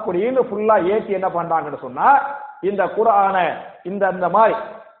அப்படின்னு ஃபுல்லா ஏத்தி என்ன பண்றாங்கன்னு சொன்னா, இந்த குர்ஆன இந்த மாதிரி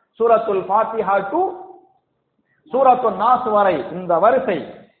சூரத்துல் ஃபாத்திஹா டு சூரத்துன் நாஸ் வரை இந்த வரிசை,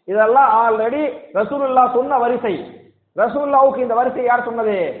 இதெல்லாம் ஆல்ரெடி ரசூலுல்லாஹ் சொன்ன வரிசை. ரசூலுல்லாஹ்வுக்கு இந்த வரிசை யார்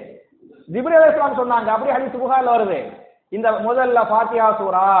சொன்னது? ஜிப்ரீல் அலைஹிஸ்ஸலாம் சொன்னாங்க. அப்படியே ஹதீஸ் புகாரில வருது. இந்த முதல்ல ஃபாத்திஹா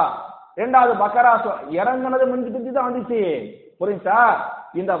சூரா, 2வது பக்கரா சூரா, இறங்குனது முடிஞ்சு தான் வந்துச்சு. புரிஞ்சா?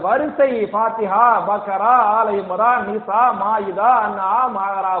 இந்த வரிசை ஃபாத்திஹா, பக்கரா, ஆல இம்ரான், நிசா, மாயிதா, அன்ஆம்,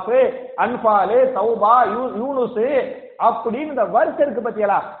 அராஃப், அன்பாலு, தௌபா, யூனுஸ் அப்படின்னு இந்த வரிசை இருக்கு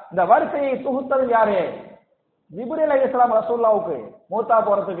பத்தியலா. இந்த வரிசையை தொகுத்தது யாரு? ஜிப்ரீல் அலைஹிஸ்ஸலாம் ரசூலுல்லாஹ்வுக்கு மூத்தா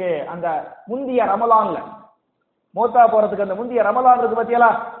போறதுக்கு அந்த முந்திய ரமலான்ல, மூத்தா போறதுக்கு அந்த முந்திய ரமலான் இருக்கு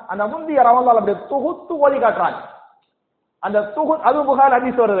பத்தியலா, அந்த முந்திய ரமலான் அப்படி தொகுத்து ஓதி காட்டுறாங்க. அந்த அது புகார்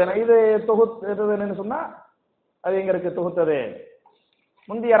ஹதீஸ் வருது. இது தொகுத்துன்னு சொன்னா அது எங்க இருக்கு தொகுத்தது?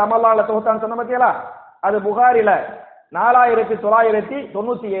 முந்திய ரமலான்ல தொகுத்தான்னு சொன்ன பத்தியலா, அது புகாரில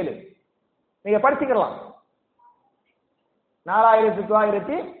 4997. நீங்க படிச்சுக்கலாம்.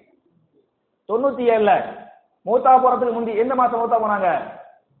 4997 மூத்தா போறதுக்கு முந்தி எந்த மாசம் மூத்தா போனாங்க?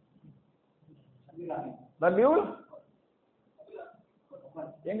 ரபியுல்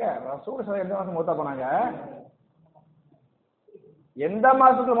எங்க ரசூல் எந்த மாசம் மூத்தா போனாங்க? எந்த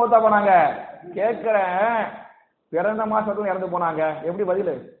மாசத்துக்கு மூத்தா போனாங்க கேட்கிறேன். பிறந்த மாசத்துக்கு இறந்து போனாங்க. எப்படி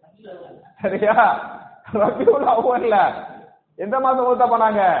பதில்? சரியா? ரபியுல் அவ்வல்ல எந்த மாசம் மூத்தா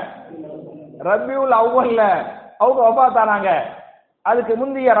போனாங்க? ரபியுல் அவ்வல்ல அவங்க வஃபாத்தானாங்க. அதுக்கு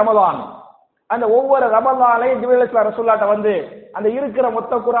முந்தைய ரமலான். அந்த ஒவ்வொரு ரமலானையும் ஜிப்ரீல் ரசூலுல்லாஹ்ட்ட வந்து அந்த இருக்கிற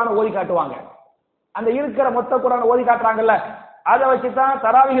மொத்த குர்ஆனை ஓதி காட்டுவாங்க. அந்த இருக்கிற மொத்த குர்ஆனை ஓதி காட்டுறாங்கல்ல, அதை வச்சுதான்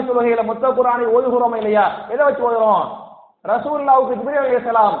தராவீஹ் தொழுகையில மொத்த குர்ஆனை ஓதுகிறோம் இல்லையா? எதை வச்சு ஓதுறோம்? ரசூலுல்லாஹ்வுக்கு ஜிப்ரீல்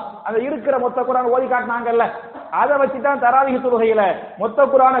அலைஹிஸ்ஸலாம் அந்த இருக்கிற மொத்த குர்ஆனை ஓதி காட்டினாங்கல்ல, அதை வச்சுதான் தராவீஹ் தொழுகையில மொத்த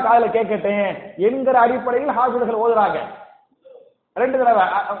குர்ஆனை காதுல கேட்கட்டேன் என்கிற அடிப்படையில் ஹாஃபிஸ்கள் ஓதுறாங்க. 2 தடவை.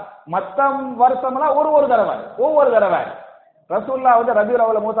 மத்த வருஷம்லாம் ஒரு தடவை, ஒவ்வொரு தடவை. ரசூலுல்லாஹ் வந்து ரபியுல்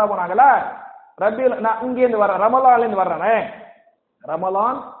அவ்வல்ல மூத்தா போனாங்கல்ல, ரபியுல் நான் இங்க இருந்து வரேன், ரமலான்ல இருந்து வர்றேனே.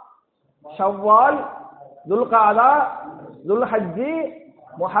 ரமலான், ஷவ்வால், துல்காதா, துல்ஹஜ்ஜி,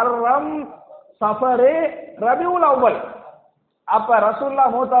 முஹர்ரம், சஃபர், ரபியுல் அவ்வல். அப்ப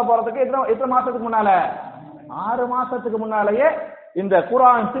ரசூலுல்லாஹ் மூத்தா போறதுக்கு எத்தனை மாசத்துக்கு முன்னால? 6 மாசத்துக்கு முன்னாலேயே இந்த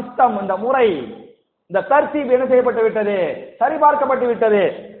குர்ஆன் சிஸ்டம், இந்த முறை, இந்த தர்த்தீப் என்ன செய்யப்பட்டு விட்டது? சரிபார்க்கப்பட்டு விட்டது.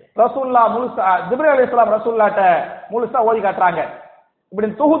 ரசூலுல்லாஹ் முழுசா ஜிப்ரீல் அலைஹிஸ்ஸலாம் ரசூலுல்லாஹ்ட்ட முழுசா ஓதி காட்டுறாங்க. இப்படி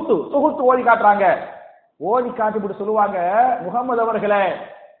தொகுத்து ஓதி காட்டுறாங்க. ஓதி காட்டி இப்படி சொல்லுவாங்க, முகமது அவர்களே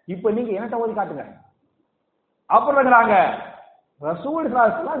இப்ப நீங்க என்னட்ட ஓதி காட்டுங்க. அப்புறம் ரசூல்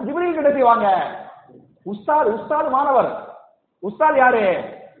ஸல்லல்லாஹு ஜிப்ரீல் கிட்ட செய்வாங்க. உஸ்தாத் மாணவர். உஸ்தாத் யாரு?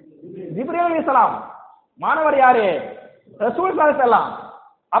 ஜிப்ரீல் அலைஹிஸ்ஸலாம். மாணவர் யாரு? ரசூல் ஸல்லல்லாஹு அலைஹி வஸல்லம்.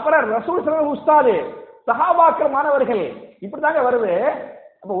 அப்புறம் ரசூல் ஸல்லல்லாஹு உஸ்தாது, சஹாபாக்கள் மாணவர்கள். இப்படிதாங்க வருது.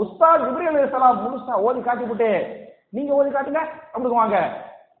 அப்ப உஸ்தாத் ஜிப்ரீல் அலைஹிஸ்ஸலாம் முழுசா ஓதி காட்டிவிட்டு நீங்க ஓதி காட்டுங்க அப்படிங்குவாங்க.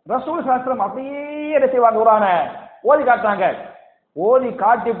 ரசூல் ஸல்லல்லாஹு அலைஹி வஸல்லம் அப்படியே என்ன செய்வாங்க? குர்ஆனை ஓதி காட்டுறாங்க. ஓதி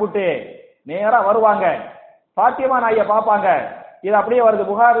காட்டிவிட்டு நேரா வருவாங்க. ஃபாத்திமா நாயை பாப்பாங்க. இது அப்படியே வருது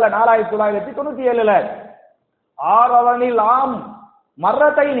புகார்ல 4997. ஆரவனில் ஆம்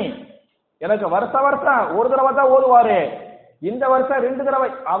மர்ரத்தைனி, எனக்கு வருஷம் ஒரு தடவை தான் ஓதுவாரு. இந்த வருஷம் 2 தடவை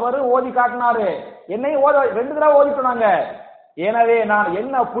அவரு ஓதி காட்டினாரு. என்னையும் 2 தடவை ஓதி சொன்னாங்க. எனவே நான்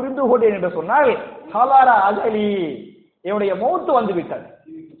என்ன புரிந்து கொண்டேன் என்று சொன்னால், ஹலாரா அஜலி, என்னுடைய மௌத்து வந்து விட்டது.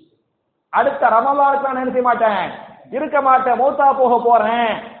 அடுத்த ரமலானுக்கு நான் என்ன செய்ய மாட்டேன், இருக்க மாட்டேன், மௌத்தா போக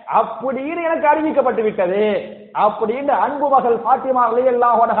போறேன் அப்படின்னு எனக்கு அறிவிக்கப்பட்டு விட்டது அப்படின்னு அன்பு மகள் ஃபாத்திமா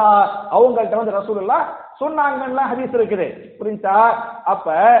ரலியல்லாஹு அன்ஹா அவங்கள்ட்ட வந்து ரசூலுல்லாஹ் சொன்னாங்கன்னு ஹதீஸ் இருக்குது. புரிஞ்சா? அப்ப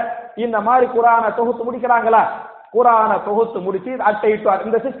இந்த மாதிரி குர்ஆனை தொகுத்து முடிக்கிறாங்களா? குர்ஆனை தொகுத்து முடிச்சு அட்டையிட்டார்.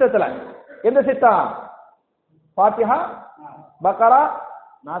 இந்த சிஸ்டத்துல எந்த system? Fatiha, Baqarah,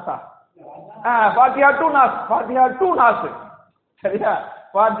 NASA. Fatiha to நாஸ். சரியா?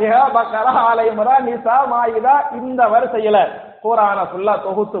 ஃபாத்திஹா, பக்கரா, ஆல இம்ரான், நிசா, மாயிதா, இந்த வரிசையில குர்ஆனை ஃபுல்லா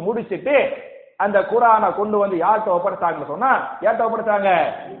தொகுத்து முடிச்சிட்டு அந்த குர்ஆனை கொண்டு வந்து யார்கிட்ட ஒப்படைச்சாங்கன்னு சொன்னா, யார்கிட்ட ஒப்படைச்சாங்க?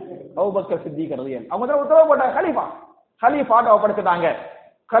 அபூபக்கர் சித்திக் ரலியல்லாஹு. அவங்க தான் உத்தரவு போட்டாங்க. கலீஃபாட்ட ஒப்படைச்சிட்டாங்க.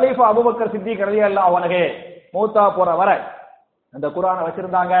 கலீஃபா அபூபக்கர் சித்திக் ரலியல்லாஹு அன்ஹு மௌத்தா போற வரை அந்த குர்ஆனை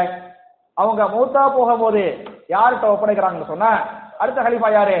வச்சிருந்தாங்க. அவங்க மௌத்தா போகும்போது யார்கிட்ட ஒப்படைக்கிறாங்கன்னு சொன்னா, அடுத்த கலீஃபா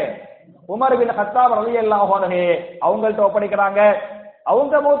யாரு? உமர் பின் கத்தாப் ரலியல்லாஹு அன்ஹு அவங்கள்ட்ட ஒப்படைக்கிறாங்க.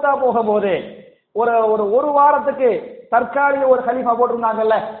 அவங்க மௌத்தா போகும்போது ஒரு வாரத்துக்கு தற்காலிக ஒரு கலீஃபா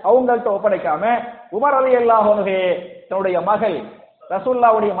போட்டிருந்தாங்கல்ல, அவங்கள்ட்ட ஒப்படைக்காம உமர் ரலியல்லாஹு அன்ஹு தன்னுடைய மகள்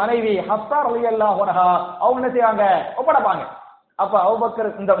ரசூலுல்லாஹ்வுடைய மனைவி ஹஃப்ஸா ரலியல்லாஹு அன்ஹா அவங்க என்ன செய்வாங்க? ஒப்படைப்பாங்க. அப்ப அபூபக்கர்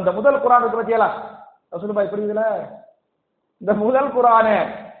இந்த முதல் குர்ஆன் பத்தியலா ரசூலுல்லாஹ் இப்படி இதுல இந்த முதல் குர்ஆனை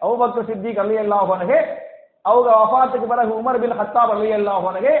அபூபக்கர் சித்திக் ரலியல்லாஹு அன்ஹு அவங்க வஃபாத்துக்கு பிறகு உமர் பின் கத்தாப் ரலியல்லாஹு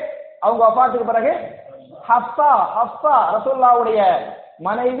அன்ஹு அவங்க வஃபாத்துக்கு பிறகு ஹஃப்ஸா ரசூலுல்லாஹ்வுடைய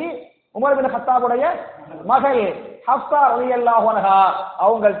மனைவி உமர் பின் கத்தாபுடைய மகள் ஹஃப்ஸா ரலியல்லாஹு அன்ஹா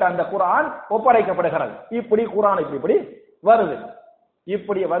அவங்கள்ட்ட அந்த குர்ஆன் ஒப்படைக்கப்படுகிறது. இப்படி குர்ஆன் இப்படி வருது.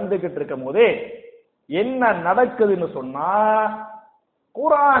 இப்படி வந்துகிட்டு இருக்கும் போது என்ன நடக்குதுன்னு சொன்னா,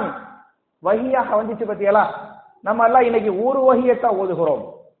 குர்ஆன் வஹியாக வந்துச்சு பத்தியலா. நம்ம எல்லாம் இன்னைக்கு ஒரு வஹியத்தான் ஓதுகிறோம்,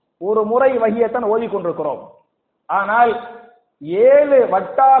 ஒரு முறை வஹியத்தான் ஓதி கொண்டிருக்கிறோம். ஆனால் 7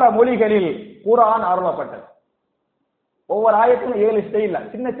 வட்டார மொழிகளில் குர்ஆன் அருளப்பட்டது. ஒவ்வொரு ஆயத்திலும் 7 ஸ்டைல்ல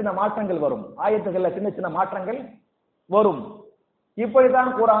சின்ன சின்ன மாற்றங்கள் வரும். ஆயத்துகள்ல சின்ன சின்ன மாற்றங்கள் வரும். இப்படித்தான்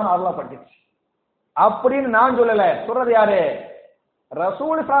குர்ஆன் அருளப்பட்டுச்சு அப்படின்னு நான் சொல்லல. சொல்றது யாரு?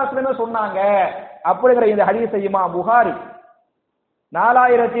 ரசூல் ஸல்லல்லாஹு அலைஹி வஸல்லம் சொன்னாங்க. அப்படிங்கிற இந்த ஹதீஸ் இமாம் புகாரி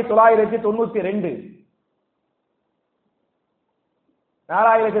 4992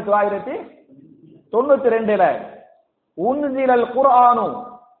 4992ல உன்சிலல் குர்ஆனு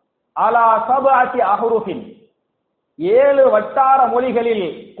அலா சபஅத்தி அஹ்ருஃபின் 7 வட்டார மொழிகளில்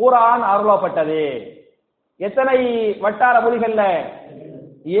குர்ஆன் அருளப்பட்டது. எத்தனை வட்டார மொழிகள்ல?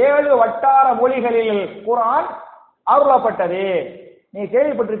 7 வட்டார மொழிகளில் குர்ஆன் அருளப்பட்டது. நீ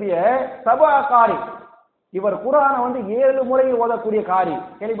கேள்விப்பட்டிருப்பிய சபா காரி, இவர் குர்ஆனை 7 முறை ஓதக்கூடிய காரி.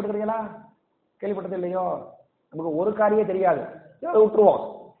 கேள்விப்பட்டிருக்கீங்களா? கேள்விப்பட்டது இல்லையோ? நமக்கு ஒரு காரியே தெரியாது, விட்டுருவோம்.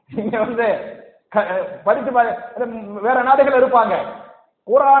 நீங்க படித்து வேற நாடுகள் இருப்பாங்க,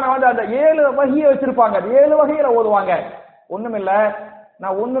 குர்ஆனை அந்த 7 வகையை வச்சிருப்பாங்க, 7 வகையில ஓதுவாங்க. ஒண்ணுமில்ல,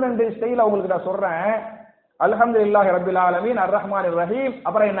 நான் 1-2 ஸ்டைல உங்களுக்கு நான் சொல்றேன். அல்ஹம்துலில்லாஹி ரப்பில் ஆலமீன் அர் ரஹ்மானிர் ரஹீம்.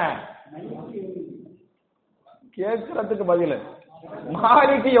 அப்புறம் என்ன கேட்கறதுக்கு பதில்?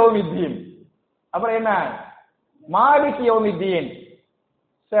 மாலிகி யௌமித்தீன். அப்புறம் என்ன? மாலிகி யௌமித்தீன்.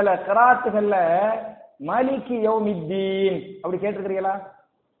 சில கிராத்துகள்ல மாலிகி யௌமித்தீன் அப்படி கேட்டிருக்கிறீங்களா?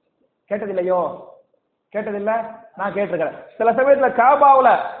 கேட்டதில்லையோ? கேட்டதில்ல? நான் கேட்டிருக்கிறேன். சில சமயத்துல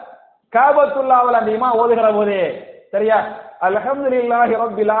காபத்துல்லாவுல அந்த இமாம் ஓதுகிற போது சரியா, அல்ஹம்துலில்லாஹி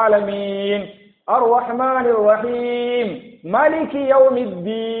ரப்பில் ஆலமீன் அர் ரஹ்மானிர் ரஹீம் மாலிகி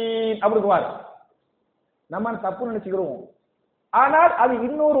யௌமித்தீன் அப்படிங்குவார். நம்ம தப்பு நினைச்சுக்கிறோம். ஆனால் அது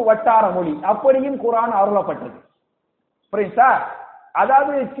இன்னொரு வட்டார மொழி. அப்படியும் குர்ஆன் அருளப்பட்டது. புரியுதா?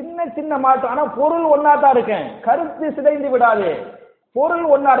 அதாவது சின்ன சின்ன மாற்றம், ஆனா பொருள் ஒன்னா தான் இருக்கு. கருத்து சிதைந்து விடாது. பொருள்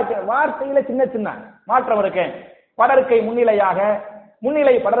ஒன்னா இருக்கு, வார்த்தையில சின்ன சின்ன மாற்றம் இருக்கு. படர்க்கை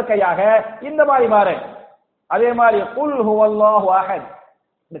முன்னிலை படர்க்கையாக இந்த மாதிரி மாறு. அதே மாதிரி குல் ஹுவல்லாஹு அஹத்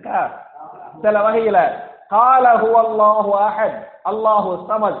இருக்கா? சில வகையில கால ஹுவல்லாஹு அஹத் அல்லாஹு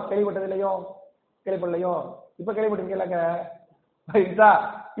ஸமத். கேள்விப்பட்டது இல்லையோ? கேள்விப்படலையோ? இப்ப கேள்விப்பட்டிருக்கீங்க.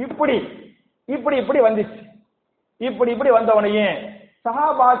 இப்படி இப்படி இப்படி வந்துச்சு. இப்படி வந்தவனையே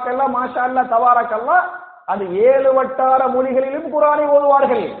சஹாபாக்கெல்லாம் மாஷா அல்லாஹ் தபாரக்கல்லாஹ் அந்த 7 வட்டார மொழிகளிலும் குர்ஆனை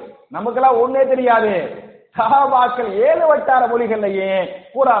ஓதுவார்கள். நமக்கெல்லாம் ஒண்ணே தெரியாது. சஹாபாக்கள் 7 வட்டார மொழிகளிலேயே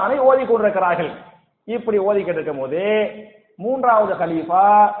குர்ஆனை ஓதி கொண்டிருக்கிறார்கள். இப்படி ஓதிக்கிட்டு இருக்கும் போது 3வது கலீஃபா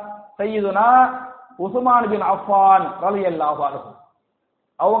சையதுனா உஸ்மான் பின் அஃபான் ரலியல்லாஹு அன்ஹு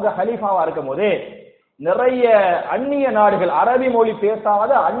அவங்க கலீஃபாவா இருக்கும் போது நிறைய அந்நிய நாடுகள், அரபி மொழி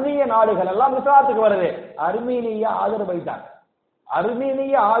பேசாத அந்நிய நாடுகள் எல்லாம் இஸ்லாத்துக்கு வருது. அர்மீனியா,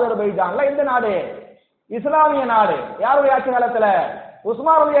 ஆதர்பைஜான்ல இந்த நாடு இஸ்லாமிய நாடு. யாருடைய ஆட்சி காலத்துல?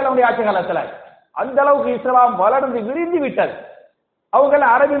 உஸ்மான் ரலியல்லாஹு ஆட்சி காலத்துல. அந்த அளவுக்கு இஸ்லாம் வளர்ந்து விரிந்து விட்டது. அவங்க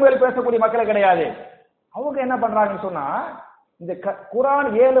அரபி மொழி பேசக்கூடிய மக்கள் கிடையாது. அவங்க என்ன பண்றாங்கன்னு சொன்னா, இந்த குர்ஆன்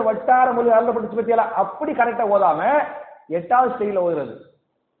 7 வட்டார மொழி அருளப்பட்டு பத்தியா அப்படி கரெக்டா ஓதாம 8வது ஸ்டைல ஓதுறது.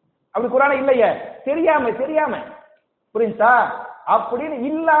 அப்படி குர்ஆன் இல்லையே, தெரியாம புரியுதா? அப்படின்னு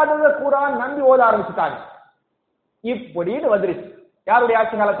இல்லாதத குர்ஆன் நம்பி ஓத ஆரம்பிச்சுட்டாங்க. இப்படின்னு வந்துருச்சு. யாருடைய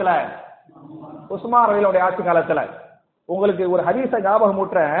ஆட்சி காலத்துல? உஸ்மான் ரலியல்லாஹு ஆட்சி காலத்துல. உங்களுக்கு ஒரு ஹதீஸ ஞாபகம்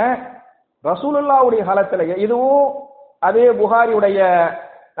ஊட்டுறேன். ரசூலுல்லாஹ்வுடைய காலத்துல, இதுவும் அதே புகாரியுடைய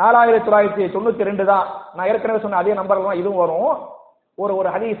 4992 தான். நான் ஏற்கனவே சொன்ன அதே நம்பர்ல தான் இதுவும் வரும். ஒரு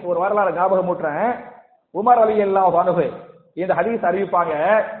ஹதீஸ், ஒரு வரலாறு ஞாபகம் ஊட்டுறேன். உமர் ரலியல்லாஹு அன்ஹு இந்த ஹதீஸ் அறிவிப்பாங்க.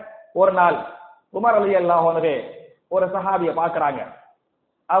 ஒரு நாள் உமர் ரலியல்லாஹு அன்ஹு ஒரு சஹாபியை பார்க்கறாங்க.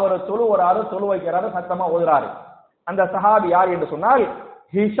 அவர் தொழு வைக்கிறாரு, சத்தமா ஓதுறாரு. அந்த சஹாபி யார் என்று சொன்னால்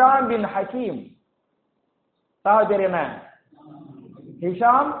ஹிஷாம் பின் ஹக்கீம். சஹாபி பேர் என்ன?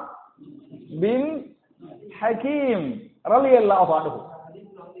 ஹிஷாம் பின் ஹக்கீம் ரலியல்லாஹு அன்ஹு.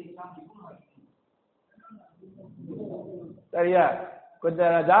 சரியா?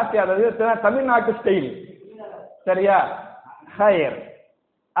 கொஞ்சம் ஜாஸ்தி, அதாவது தமிழ்நாட்டு ஸ்டைல். சரியா? ஹைர்.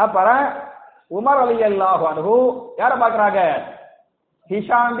 அப்புறம் உமர் ரலியல்லாஹு அன்ஹு யார பார்க்கறாங்க?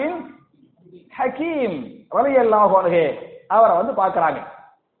 ஹிஷாம் பின் ஹக்கீம் ரலியல்லாஹு அன்ஹு அவரை பார்க்கறாங்க.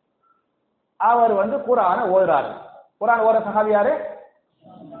 அவர் குர்ஆனை ஓதுறாரு. குர்ஆன் ஓதுற சஹாபி யாரு?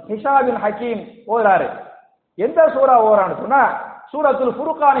 ஹிஷாம் பின் ஹக்கீம் ஓதுறாரு. எந்த சூரா ஓதுறான்னு சொன்னா சூரத்துல்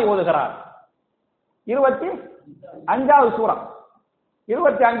ஃபுர்கானை ஓதுகிறார். 25வது சூரா.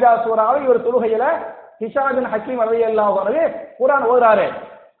 25வது சூராவை இவர் தொழுகையில ஹிஷாம் பின் ஹக்கீம் ரலியல்லாஹு அன்ஹு குர்ஆன் ஓதுறாரு.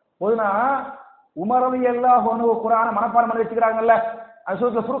 ஓதுனா உமர் ரலியல்லாஹு அன்ஹு குர்ஆனை மனப்பாடம் பண்ணி வச்சுக்கிறாங்கல்ல, அந்த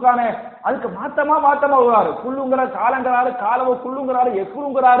சூரத்துல் ஃபுர்கானே அதுக்கு மாத்தமா ஓதுறாரு. குல்லுங்கற காலங்கறாரு, காலவ குல்லுங்கறாரு,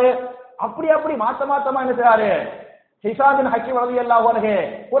 எக்குலுங்கறாரு. அப்படி மாத்தமா என்ன செய்றாரு? ஹிஷாம் பின் ஹக்கீம் ரலியல்லாஹு அன்ஹு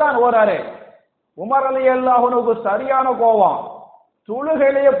குர்ஆன் ஓதுறாரு. உமர் ரலியல்லாஹு அன்ஹுக்கு சரியான கோபம்.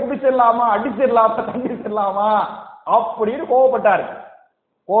 தொழுகையிலேயே புடிச்சிடலாமா, அடிச்சிடலாமா, தண்டிச்சிடலாமா அப்படின்னு கோவப்பட்டாரு.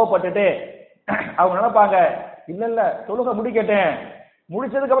 கோவப்பட்டுட்டு அவங்க நினைப்பாங்க, இல்ல இல்ல தொழுகை முடிக்கட்டேன்,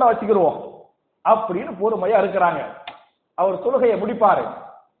 முடிச்சதுக்கு அப்புறம் வச்சுக்கிருவோம் அப்படின்னு பொறுமையா இருக்கிறாங்க. அவர் தொழுகையை முடிப்பாரு.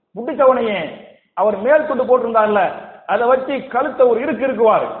 முடிச்சவனையே அவர் மேல் துண்டு போட்டிருந்தார்ல, அதை வச்சு கழுத்தை ஒரு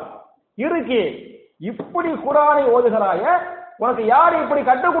இருக்குவாரு. இருக்கு, இப்படி குர்ஆனை ஓதுகிறாய, உனக்கு யாரு இப்படி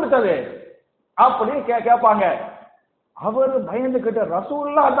கற்றுக் கொடுத்தது அப்படின்னு கேட்பாங்க. அவரு பயந்துகிட்ட,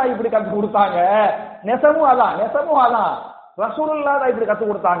 ரசூலுல்லாஹ் தான் இப்படி கற்றுக் கொடுத்தாங்க, நெசமும் அதான் ரசூலுல்லாஹ் தான் இப்படி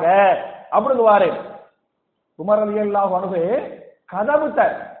கற்றுக் கொடுத்தாங்க அப்படிங்குவாரு. உமர் ரலியல்லாஹு அன்ஹு கதவுத்த,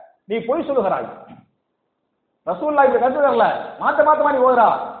 நீ பொய் சொல்லுகிறாய், ரசூலுல்லாஹ் இப்படி கற்றுக் தரல, மாத்தமா நீ ஓதுறா,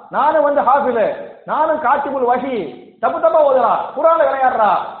 நானும் ஹாஃபிலு, நானும் காத்திபுல் வஹி, தப்பா ஓதுறா, குர்ஆன்ல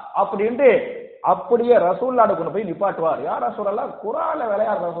விளையாடுறா அப்படின்ட்டு அப்படியே ரசூலுல்லாஹ் கொண்டு போய் நிப்பாட்டுவார். யார் ரசூலுல்லாஹ், குர்ஆன்ல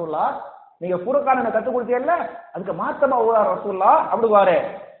விளையாடுற ரசூலுல்லாஹ், நீங்க ஃபுர்கான் எனக்கு கற்றுக் கொடுத்தீங்கல்ல, அதுக்கு மாத்தமா ஓதுறா ரசூலுல்லாஹ் அப்படிங்குவாரு.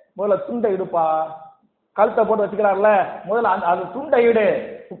 முதல்ல துண்டை இடுப்பா, கழுத்தை போட்டு வச்சுக்கிறார்ல, முதல்ல அது துண்டை இடு,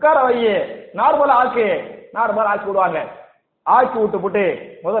 உட்கார வை, நார்மலா ஆக்கி விடுவாங்க. ஆக்கி விட்டு போட்டு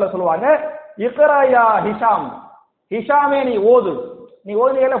முதல்ல சொல்லுவாங்க, இக்ரா யா ஹிஷாம், ஹிஷாமே நீ ஓது, நீ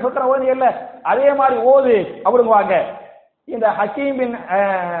ஓதுனியல்ல ஃபுர்கான் ஓதுனியல்ல, அதே மாதிரி ஓது அப்படிங்குவாங்க. இந்த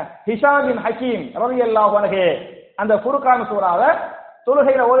ஹிஷாம் பின் ஹக்கீம் ரலியல்லாஹு அன்ஹு அந்த ஃபுர்கான் சூராவை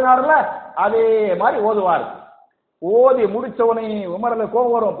தொழுகையில ஓதினார்ல, அதே மாதிரி ஓதுவார். ஓதி முடிச்சவனே உமர்ல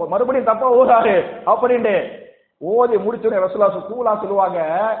கோபம் வரும், மறுபடியும் தப்பா ஓதாரு அப்படின்ட்டு ஓதி முடிச்சவனே ரசூலுல்லாஹ் கூலா சொல்லுவாங்க,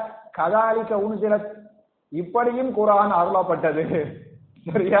 கதாலிக உன்சிலத், இப்படியும் குர்ஆன் அருளப்பட்டது,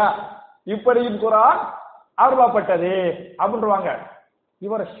 சரியா, இப்படியும் குர்ஆன் அருளப்பட்டது அப்படின்றாங்க.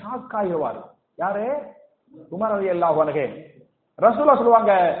 இவர் ஷாக் ஆகிடுவார். யாரு? உமர் ரலியல்லாஹு அன்ஹு. ரசூலுல்லாஹ்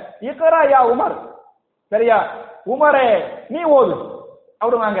சொல்லுவாங்க, இக்ரா யா உமர், சரியா, உமரே நீ ஓது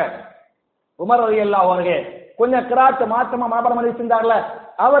அப்படிவாங்க. உமர் ரலியல்லாஹு அன்ஹு கொஞ்சம் கிராத் மாத்தமா மனப்பாடம் பண்ணி வச்சிருந்தார்ல,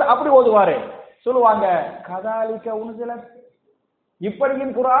 அவர் அப்படி ஓதுவாரு. சொல்லுவாங்க, கதாலிக உன்சிலத்,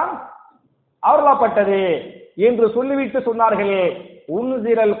 இப்படியும் குர்ஆன் அருளப்பட்டது என்று சொல்லிவிட்டு சொன்னார்கள்,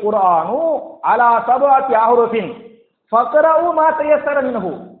 உன்சிலல் குர்ஆனு அலா சபஅத்தி அஹ்ருஃபின் ஃபக்ரஉ மா தயஸ்ஸர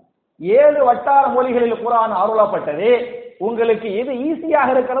மின்ஹு, 7 வட்டார மொழிகளில் குர்ஆன் அருளப்பட்டது, உங்களுக்கு எது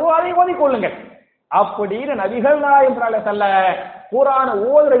ஈஸியாக இருக்கிறதோ அதை ஓதிக்கொள்ளுங்கள் அப்படின்னு நபிகள் நாயகம் ஸல்லல்லாஹு அலைஹி வஸல்லம் குர்ஆன்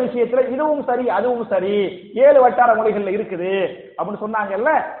ஓதுற விஷயத்துல இதுவும் சரி அதுவும் சரி 7 வட்டார மொழிகள்ல இருக்குது அப்படின்னு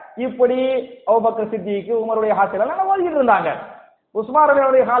சொன்னாங்கல்ல. இப்படி அபூபக்கர் சித்திக், உமருடைய காலத்துல எல்லாம் ஓதிட்டு இருந்தாங்க. உஸ்மான்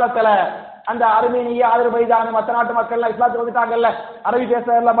ரலியல்லாஹு காலத்துல அந்த அர்மேனியா, அஜர்பைஜான் மற்ற நாட்டு மக்கள் எல்லாம் இஸ்லாத்துக்கு வந்துட்டாங்கல்ல, அரபி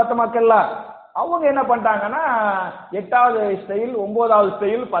பேசுறதுல மற்ற மக்கள்லாம், அவங்க என்ன பண்ணிட்டாங்கன்னா 8வது ஸ்டைல், 9வது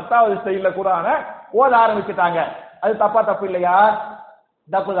ஸ்டைல், 10வது ஸ்டைல்ல குர்ஆனை ஓத ஆரம்பிச்சுட்டாங்க. அது தப்பு இல்லையா?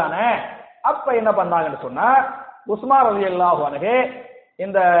 தப்பு தானே. அப்ப என்ன பண்ணாங்கன்னு சொன்னா, உஸ்மான் ரலியல்லாஹு அன்ஹு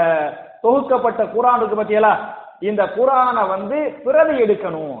இந்த தொகுக்கப்பட்ட குர்ஆன் இருக்கு பத்தியலா, இந்த குர்ஆனை பிரதி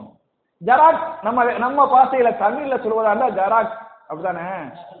எடுக்கணும், ஜராக், நம்ம பாஷையில தமிழ்ல சொல்வதா இருந்தா ஜராக் அப்படிதானே,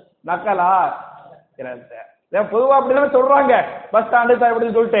 நக்கலா, பொதுவா அப்படிதான் சொல்றாங்க, பஸ் ஸ்டாண்டு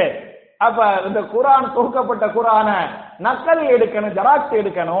அப்படின்னு சொல்லிட்டு. அப்ப இந்த குர்ஆன் தொகுக்கப்பட்ட குர்ஆனை நக்கல் எடுக்கணும், ஜராக்ஸ்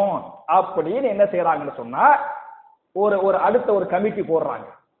எடுக்கணும் அப்படின்னு என்ன செய்யறாங்கன்னு சொன்னா, ஒரு அடுத்த ஒரு கமிட்டி போடுறாங்க,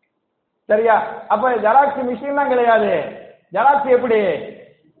 சரியா. அப்ப ஜெராக்ஸ் மிஷின்லாம் கிடையாது. ஜெராக்ஸ் எப்படி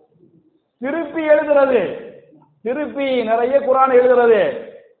திருப்பி எழுதுறது, திருப்பி நிறைய குர்ஆன் எழுதுறது,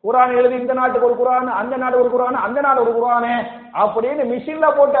 குர்ஆன் எழுதி இந்த நாட்டுக்கு ஒரு குர்ஆன், அந்த நாடு ஒரு குர்ஆன், அந்த நாடு ஒரு குர்ஆன் அப்படின்னு மிஷின்ல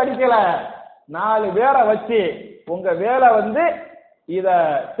போட்டு அடிக்கல, 4 பேரை வச்சு உங்க வேலை இத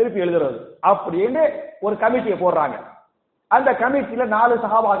திருப்பி எழுதுறது அப்படின்னு ஒரு கமிட்டியை போடுறாங்க. அந்த கமிட்டியில 4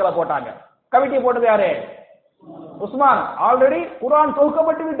 சஹாபாக்களை போட்டாங்க. கமிட்டியை போட்டது யாரு? உஸ்மான். ஆல்ரெடி குர்ஆன்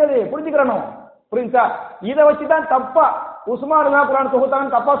தொகுக்கப்பட்டு விட்டது, புரிஞ்சுக்கிறணும், புரிஞ்சா? இத வச்சுதான் தப்பா உஸ்மான் தான் குர்ஆன்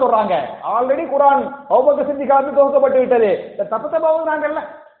தொகுத்தான்னு தப்பா சொல்றாங்க. ஆல்ரெடி குர்ஆன் அபூபக்கர் சித்திக் காலத்துல தொகுக்கப்பட்டு விட்டது, தப்பா ஓதுறாங்கல்ல,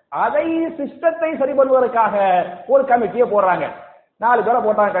 அதை சிஸ்டத்தை சரி பண்ணுவதற்காக ஒரு கமிட்டியை போடுறாங்க. 4 பேரை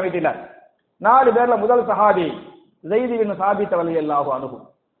போட்டாங்க கமிட்டியில. 4 பேர்ல முதல் சஹாபி ஸைத் பின் சாபித் ரலியல்லாஹு அன்ஹு,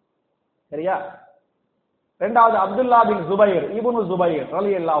 சரியா. இரண்டாவது அப்துல்லா பின் ஜுபைர் இப்னு ஜுபைர்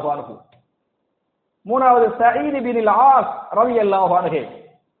ரலியல்லாஹு அன்ஹு. மூணாவது சயீத் பின் ஆஸ் ரலியல்லாஹு அன்ஹு.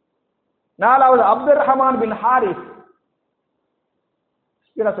 நாலாவது அப்துர் ரஹ்மான் பின் ஹாரிஸ்.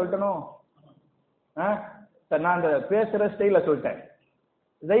 இத சொல்லிட்டனோ? நான் அந்த பேசுற ஸ்டைல்ல சொல்லிட்டேன்.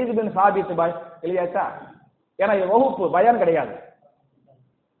 ஸைத் பின் சாபித் பாய் இல்லையாச்சா? ஏன்னா இது வகுப்பு பயான் கிடையாது.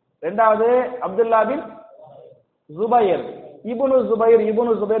 இரண்டாவது அப்துல்லா பின் ஜுபைர்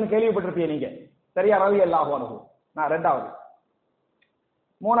இப்னு ஜுபைர் கேள்விப்பட்டிருப்பீங்க நீங்க, சரியா, ரலியல்லாஹு அன்ஹு. நான் இரண்டாவது.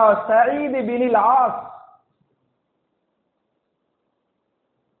 மூணாவது Saeed bin as,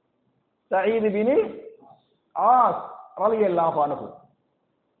 Saeed bin as ரலியல்லாஹு அன்ஹு.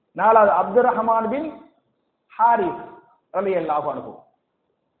 நாலாவது அப்துர் ரஹ்மான் பின் ஹாரிஸ் ரலியல்லாஹு அன்ஹு.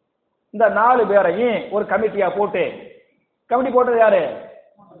 இந்த 4 பேரையும் ஒரு கமிட்டியா போட்டு, கமிட்டி போட்டது யாரு?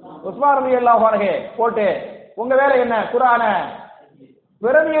 உஸ்மான் ரலியல்லாஹு அன்ஹு போட்டு, உங்க வேலை என்ன? குர்ஆன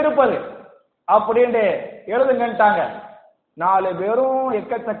பிரதி எடுப்பது அப்படின்னு எழுதுங்கன்ட்டாங்க. 4 பேரும்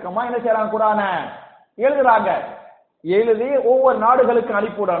எக்கச்சக்கமா என்ன செய்யறாங்க? குர்ஆன எழுதுறாங்க. எழுதி ஒவ்வொரு நாடுகளுக்கு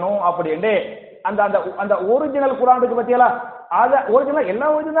அனுப்பிவிடணும் அப்படின்னு அந்த அந்த அந்த ஒரிஜினல் குர்ஆன் இருக்கு பத்தியலா, அத ஒரிஜினல் எல்லா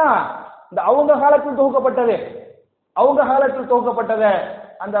ஒரிஜினல் இந்த அவங்க காலத்தில் தொகுக்கப்பட்டது, அவங்க காலத்தில் தொகுக்கப்பட்டத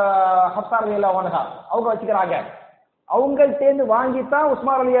அந்த ஹப்ஸா ரலியல்லாஹு அன்ஹா அவங்க வச்சுக்கிறாங்க. அவங்கள்ட்ட இருந்து வாங்கித்தான்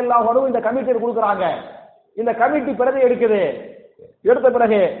உஸ்மான் ரலியல்லாஹு அன்ஹு இந்த கமிட்டிக்கு கொடுக்குறாங்க. இந்த கமிட்டி பிரதி எடுக்குது. எடுத்த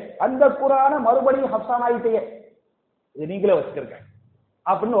பிறகு அந்த குர்ஆனை மறுபடியும் ஹப்ஸா நாயிட்டே இது நீங்களே வச்சுக்கிறீங்க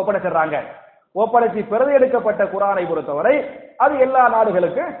அப்படின்னு ஒப்படைச்சிடுறாங்க. ஒப்படைச்சி பிரதி எடுக்கப்பட்ட குர்ஆனை பொறுத்தவரை அது எல்லா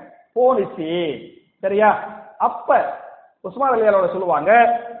நாடுகளுக்கும் போனிச்சு. சரியா? அப்ப உஸ்மான் ரலியல்லாஹு சொல்லுவாங்க,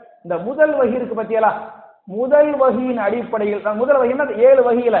 இந்த முதல் வஹி இருக்கு பத்தியலா, முதல் வஹியின் அடிப்படையில், முதல் வஹின்னா 7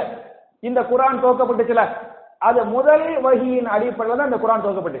 வஹியில இந்த குர்ஆன் துவக்கப்பட்டுச்சுல, அது முதல் வஹியின் அடிப்படையில் தான் இந்த குர்ஆன்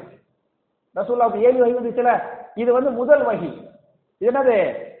துவக்கப்பட்டுச்சு. ரசூலுல்லாஹ்வுக்கு 7 வஹி வந்துச்சுல, இது முதல் வஹி. இது என்னது?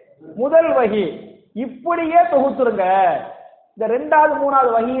 முதல் வஹி. இப்படியே தொகுத்துருங்க. இந்த 2வது 3வது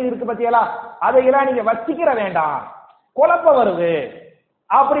வஹி இருக்கு பத்தியலா, அதையெல்லாம் நீங்க வச்சிக்கிற வேண்டாம், குழப்பம் வருது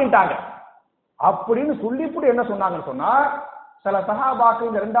அப்படின்ட்டாங்க. அப்படின்னு சொல்லிப்புட்டு என்ன சொன்னாங்கன்னு சொன்னா, சில சஹாபாக்கள்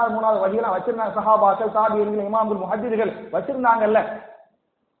இந்த 2வது 3வது வஹியெல்லாம் வச்சிருந்தாங்க. சஹாபாக்கள், தாபியீன்கள், இமாம்கள், முஹத்திஸ்கள் வச்சிருந்தாங்கல்ல,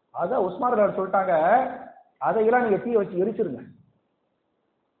 அத உஸ்மான் ரலியல்லாஹு சொல்லிட்டாங்க, அதையெல்லாம் நீங்க தீ வச்சு எரிச்சிருங்க.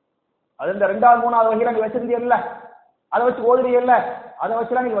 அது இந்த 2வது 3வது வஹியெல்லாம் நீங்க வச்சிருந்தீங்கல்ல, அதை வச்சு ஓதுறீங்கல்ல, அதை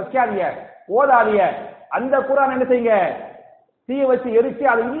வச்சுலாம் நீங்க வைக்காதீங்க, ஓதாதீங்க. அந்த குர்ஆன் என்ன செய்யுங்க? தீ வச்சு எரிச்சு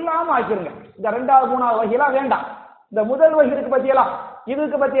அதை இல்லாம ஆக்கிருங்க. இந்த 2வது 3வது வஹியெல்லாம் வேண்டாம். இந்த முதல் வஹி இருக்கு பத்தியலா,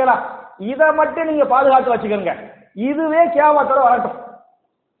 இதுக்கு பத்தியலா, இதை மட்டும் நீங்க பாதுகாத்து வச்சுக்கோங்க, இதுவே கியாமத்தோட வரட்டும்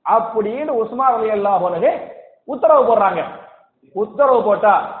அப்படின்னு உஸ்மான் ரலியல்லாஹு அன்ஹு உத்தரவு போடுறாங்க. உத்தரவு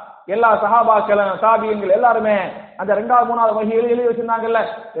போட்டா எல்லா சஹாபாக்களும், தாபியீன்கள் எல்லாருமே அந்த 2வது 3வது வஹி எழுதி வச்சிருந்தாங்கல்ல,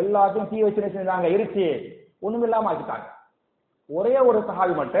 எல்லாத்தையும் தீ வச்சு வச்சிருந்தாங்க, எரிச்சு ஒண்ணும் இல்லாம ஆக்கிட்டாங்க. ஒரே ஒரு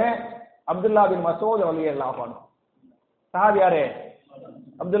சஹாபி மட்டும், அப்துல்லா பின் மஸ்ஊத் ரலியல்லாஹு அன்ஹு. சஹாபி யாரு?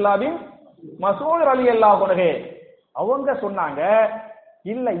 அப்துல்லா பின் மஸ்ஊத் ரலியல்லாஹு அன்ஹு. அவங்க சொன்னாங்க,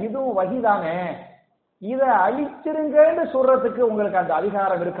 இல்ல இதுவும் வஹி தானே, இதை அழிச்சிருங்கன்னு சொல்றதுக்கு உங்களுக்கு அந்த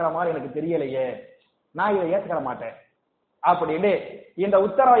அதிகாரம் இருக்கிற மாதிரி எனக்கு தெரியலையே, நான் இதை ஏத்துக்கிற மாட்டேன் அப்படின்னு இந்த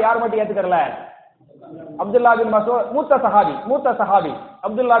உத்தரவை யார் மட்டும் ஏத்துக்கறல? அப்துல்லா பின் மஸ்ஊத், மூத்த சஹாபி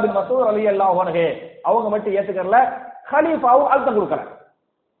அப்துல்லா பின் மஸ்ஊத் ரலியல்லாஹு அன்ஹு அவங்க மட்டும் ஏத்துக்கறல, கலீஃபாவும் அழுத்தம் கொடுக்கல.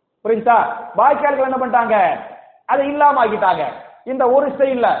 புரியுதா? பாக்கியாள்கள் என்ன பண்ணிட்டாங்க? அதை இல்லாம ஆக்கிட்டாங்க. இந்த ஒரு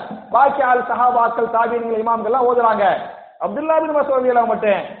ஸ்டைல்ல பாக்கி ஆள் சஹாபாக்கள், தாபியீன்கள், இமாம்கள் ஓதுறாங்க. அப்துல்லா பின் மஸ்ஊத் ரலியல்லாஹு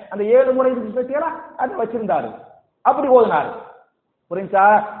மட்டும் அந்த 7 முறை பத்தியெல்லாம் அதை வச்சிருந்தாரு, அப்படி ஓதுனாரு. புரியுதா?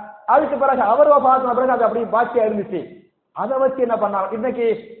 அதுக்கு பிறகு அவர் வஃபாத்தான பிறகு அது அப்படி பாக்கியா இருந்துச்சு. அதை வச்சு என்ன பண்ணாங்க? இன்னைக்கு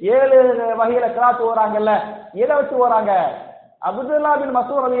 7 வகையில கிராத் ஓதுறாங்கல்ல, எதை வச்சு ஓதுறாங்க? அப்துல்லா பின்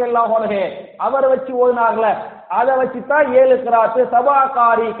மஸ்ஊத் ரலியல்லாஹு அன்ஹு அவர் வச்சு ஓதுனாங்கல, அதை வச்சுதான் 7 கிராத்,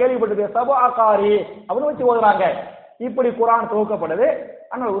 சபாகாரி கேள்விப்பட்டிருக்க, சபாகாரி அப்படின்னு வச்சு ஓதுறாங்க. இப்படி குர்ஆன் துவக்கப்படுது.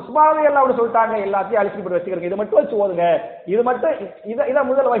 ஆனால் உஸ்மான் ரலியல்லாஹு அன்ஹு சொல்லிட்டாங்க, எல்லாத்தையும் அழிச்சு போட்டு வச்சுக்கிறீங்க, இது மட்டும் வச்சு ஓதுங்க, இது மட்டும், இதான்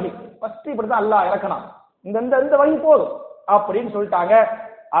முதல் வஹி, ஃபர்ஸ்ட் இப்படிதான் அல்லாஹ் இறக்கணும், இந்த வஹி போதும் அப்படின்னு சொல்லிட்டாங்க.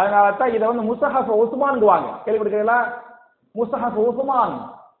 அதனால தான் இதை முஸஹஃப் உஸ்மான்ங்குவாங்க. கேள்விப்பட்டிருக்கீங்களா? முஸஹஃப்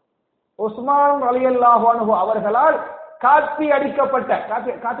உஸ்மான் ரலியல்லாஹு அன்ஹு அவர்களால் காப்பி அடிக்கப்பட்ட,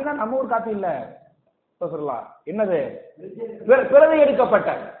 காப்பினா நம்ம ஊர் காப்பி இல்ல, என்னது? பிரதி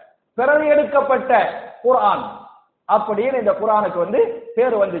எடுக்கப்பட்ட குர்ஆன் அப்படின்னு இந்த குர்ஆனுக்கு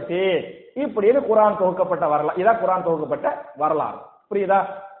பேர் வந்துச்சு. இப்படின்னு குர்ஆன் தொகுக்கப்பட்ட வரலாறு, இதான் குர்ஆன் தொகுக்கப்பட்ட வரலாறு. புரியுதா?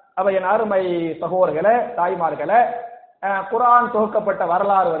 அப்ப என் அருமை சகோதரர்களே, தாய்மார்களே, குர்ஆன் தொகுக்கப்பட்ட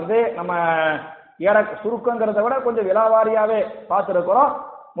வரலாறு நம்ம சுருக்கங்கிறத விட கொஞ்சம் விலாவாரியாவே பார்த்திருக்கிறோம்.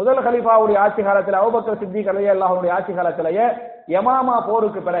 முதல் கலீஃபாவுடைய ஆட்சி காலத்தில், அபூபக்கர் சித்திக் ரலியல்லாஹு அன்ஹுடைய ஆட்சி காலத்திலேயே யமாமா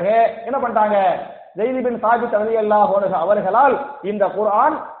போருக்கு பிறகு என்ன பண்ணிட்டாங்க? ஸைத் பின் சாபித் ரலியல்லாஹு அன்ஹு அவர்களால் இந்த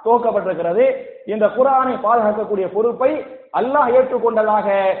குர்ஆன் துவக்கப்பட்டிருக்கிறது. இந்த குர்ஆனை பாதுகாக்கக்கூடிய பொறுப்பை அல்லாஹ் ஏற்றுக்கொண்டதாக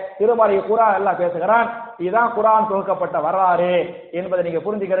திருமறை குர்ஆன் அல்லாஹ் பேசுகிறான். இதுதான் குர்ஆன் துவக்கப்பட்ட வரலாறு என்பதை நீங்க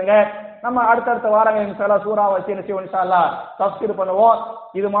புரிஞ்சுக்கிறீங்க. நம்ம அடுத்தடுத்த வாரங்கள் இன்ஷாஅல்லாஹ் சூராவை வச்சு இன்ஷாஅல்லாஹ் தஃப்சீர் பண்ணுவோம்.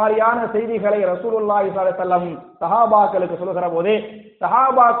 இது மாதிரியான செய்திகளை ரசூலுல்லாஹி ஸல்லல்லாஹு அலைஹி வஸல்லம் சஹாபாக்களுக்கு சொல்லுகிற போது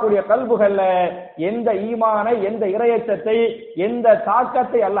சஹாபாக்களுடைய கல்புகள்ல எந்த ஈமானை, எந்த இறையச்சத்தை, எந்த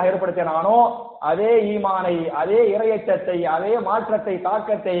தாக்கத்தை அல்லாஹ் ஏற்படுத்தினானோ அதே ஈமானை, அதே இறையச்சத்தை, அதே மாற்றத்தை,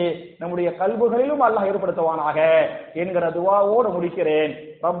 தாக்கத்தை நம்முடைய கல்புகளிலும் அல்லாஹ் ஏற்படுத்துவானாக என்கிற துஆவோடு முடிக்கிறேன்.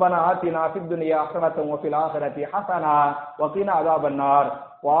 ரப்பனா ஆத்தினா ஃபித் துன்யா ஹஸனத்தன் வ ஃபில் ஆখিরাতি ஹஸனா வ கினா அஸாபன் நார்.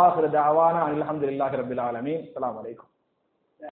 வ ஆகிரு தஅவானா அல்ஹம்துலில்லாஹி ரப்பில் ஆலமீன். அஸ்ஸலாமு அலைக்கும்.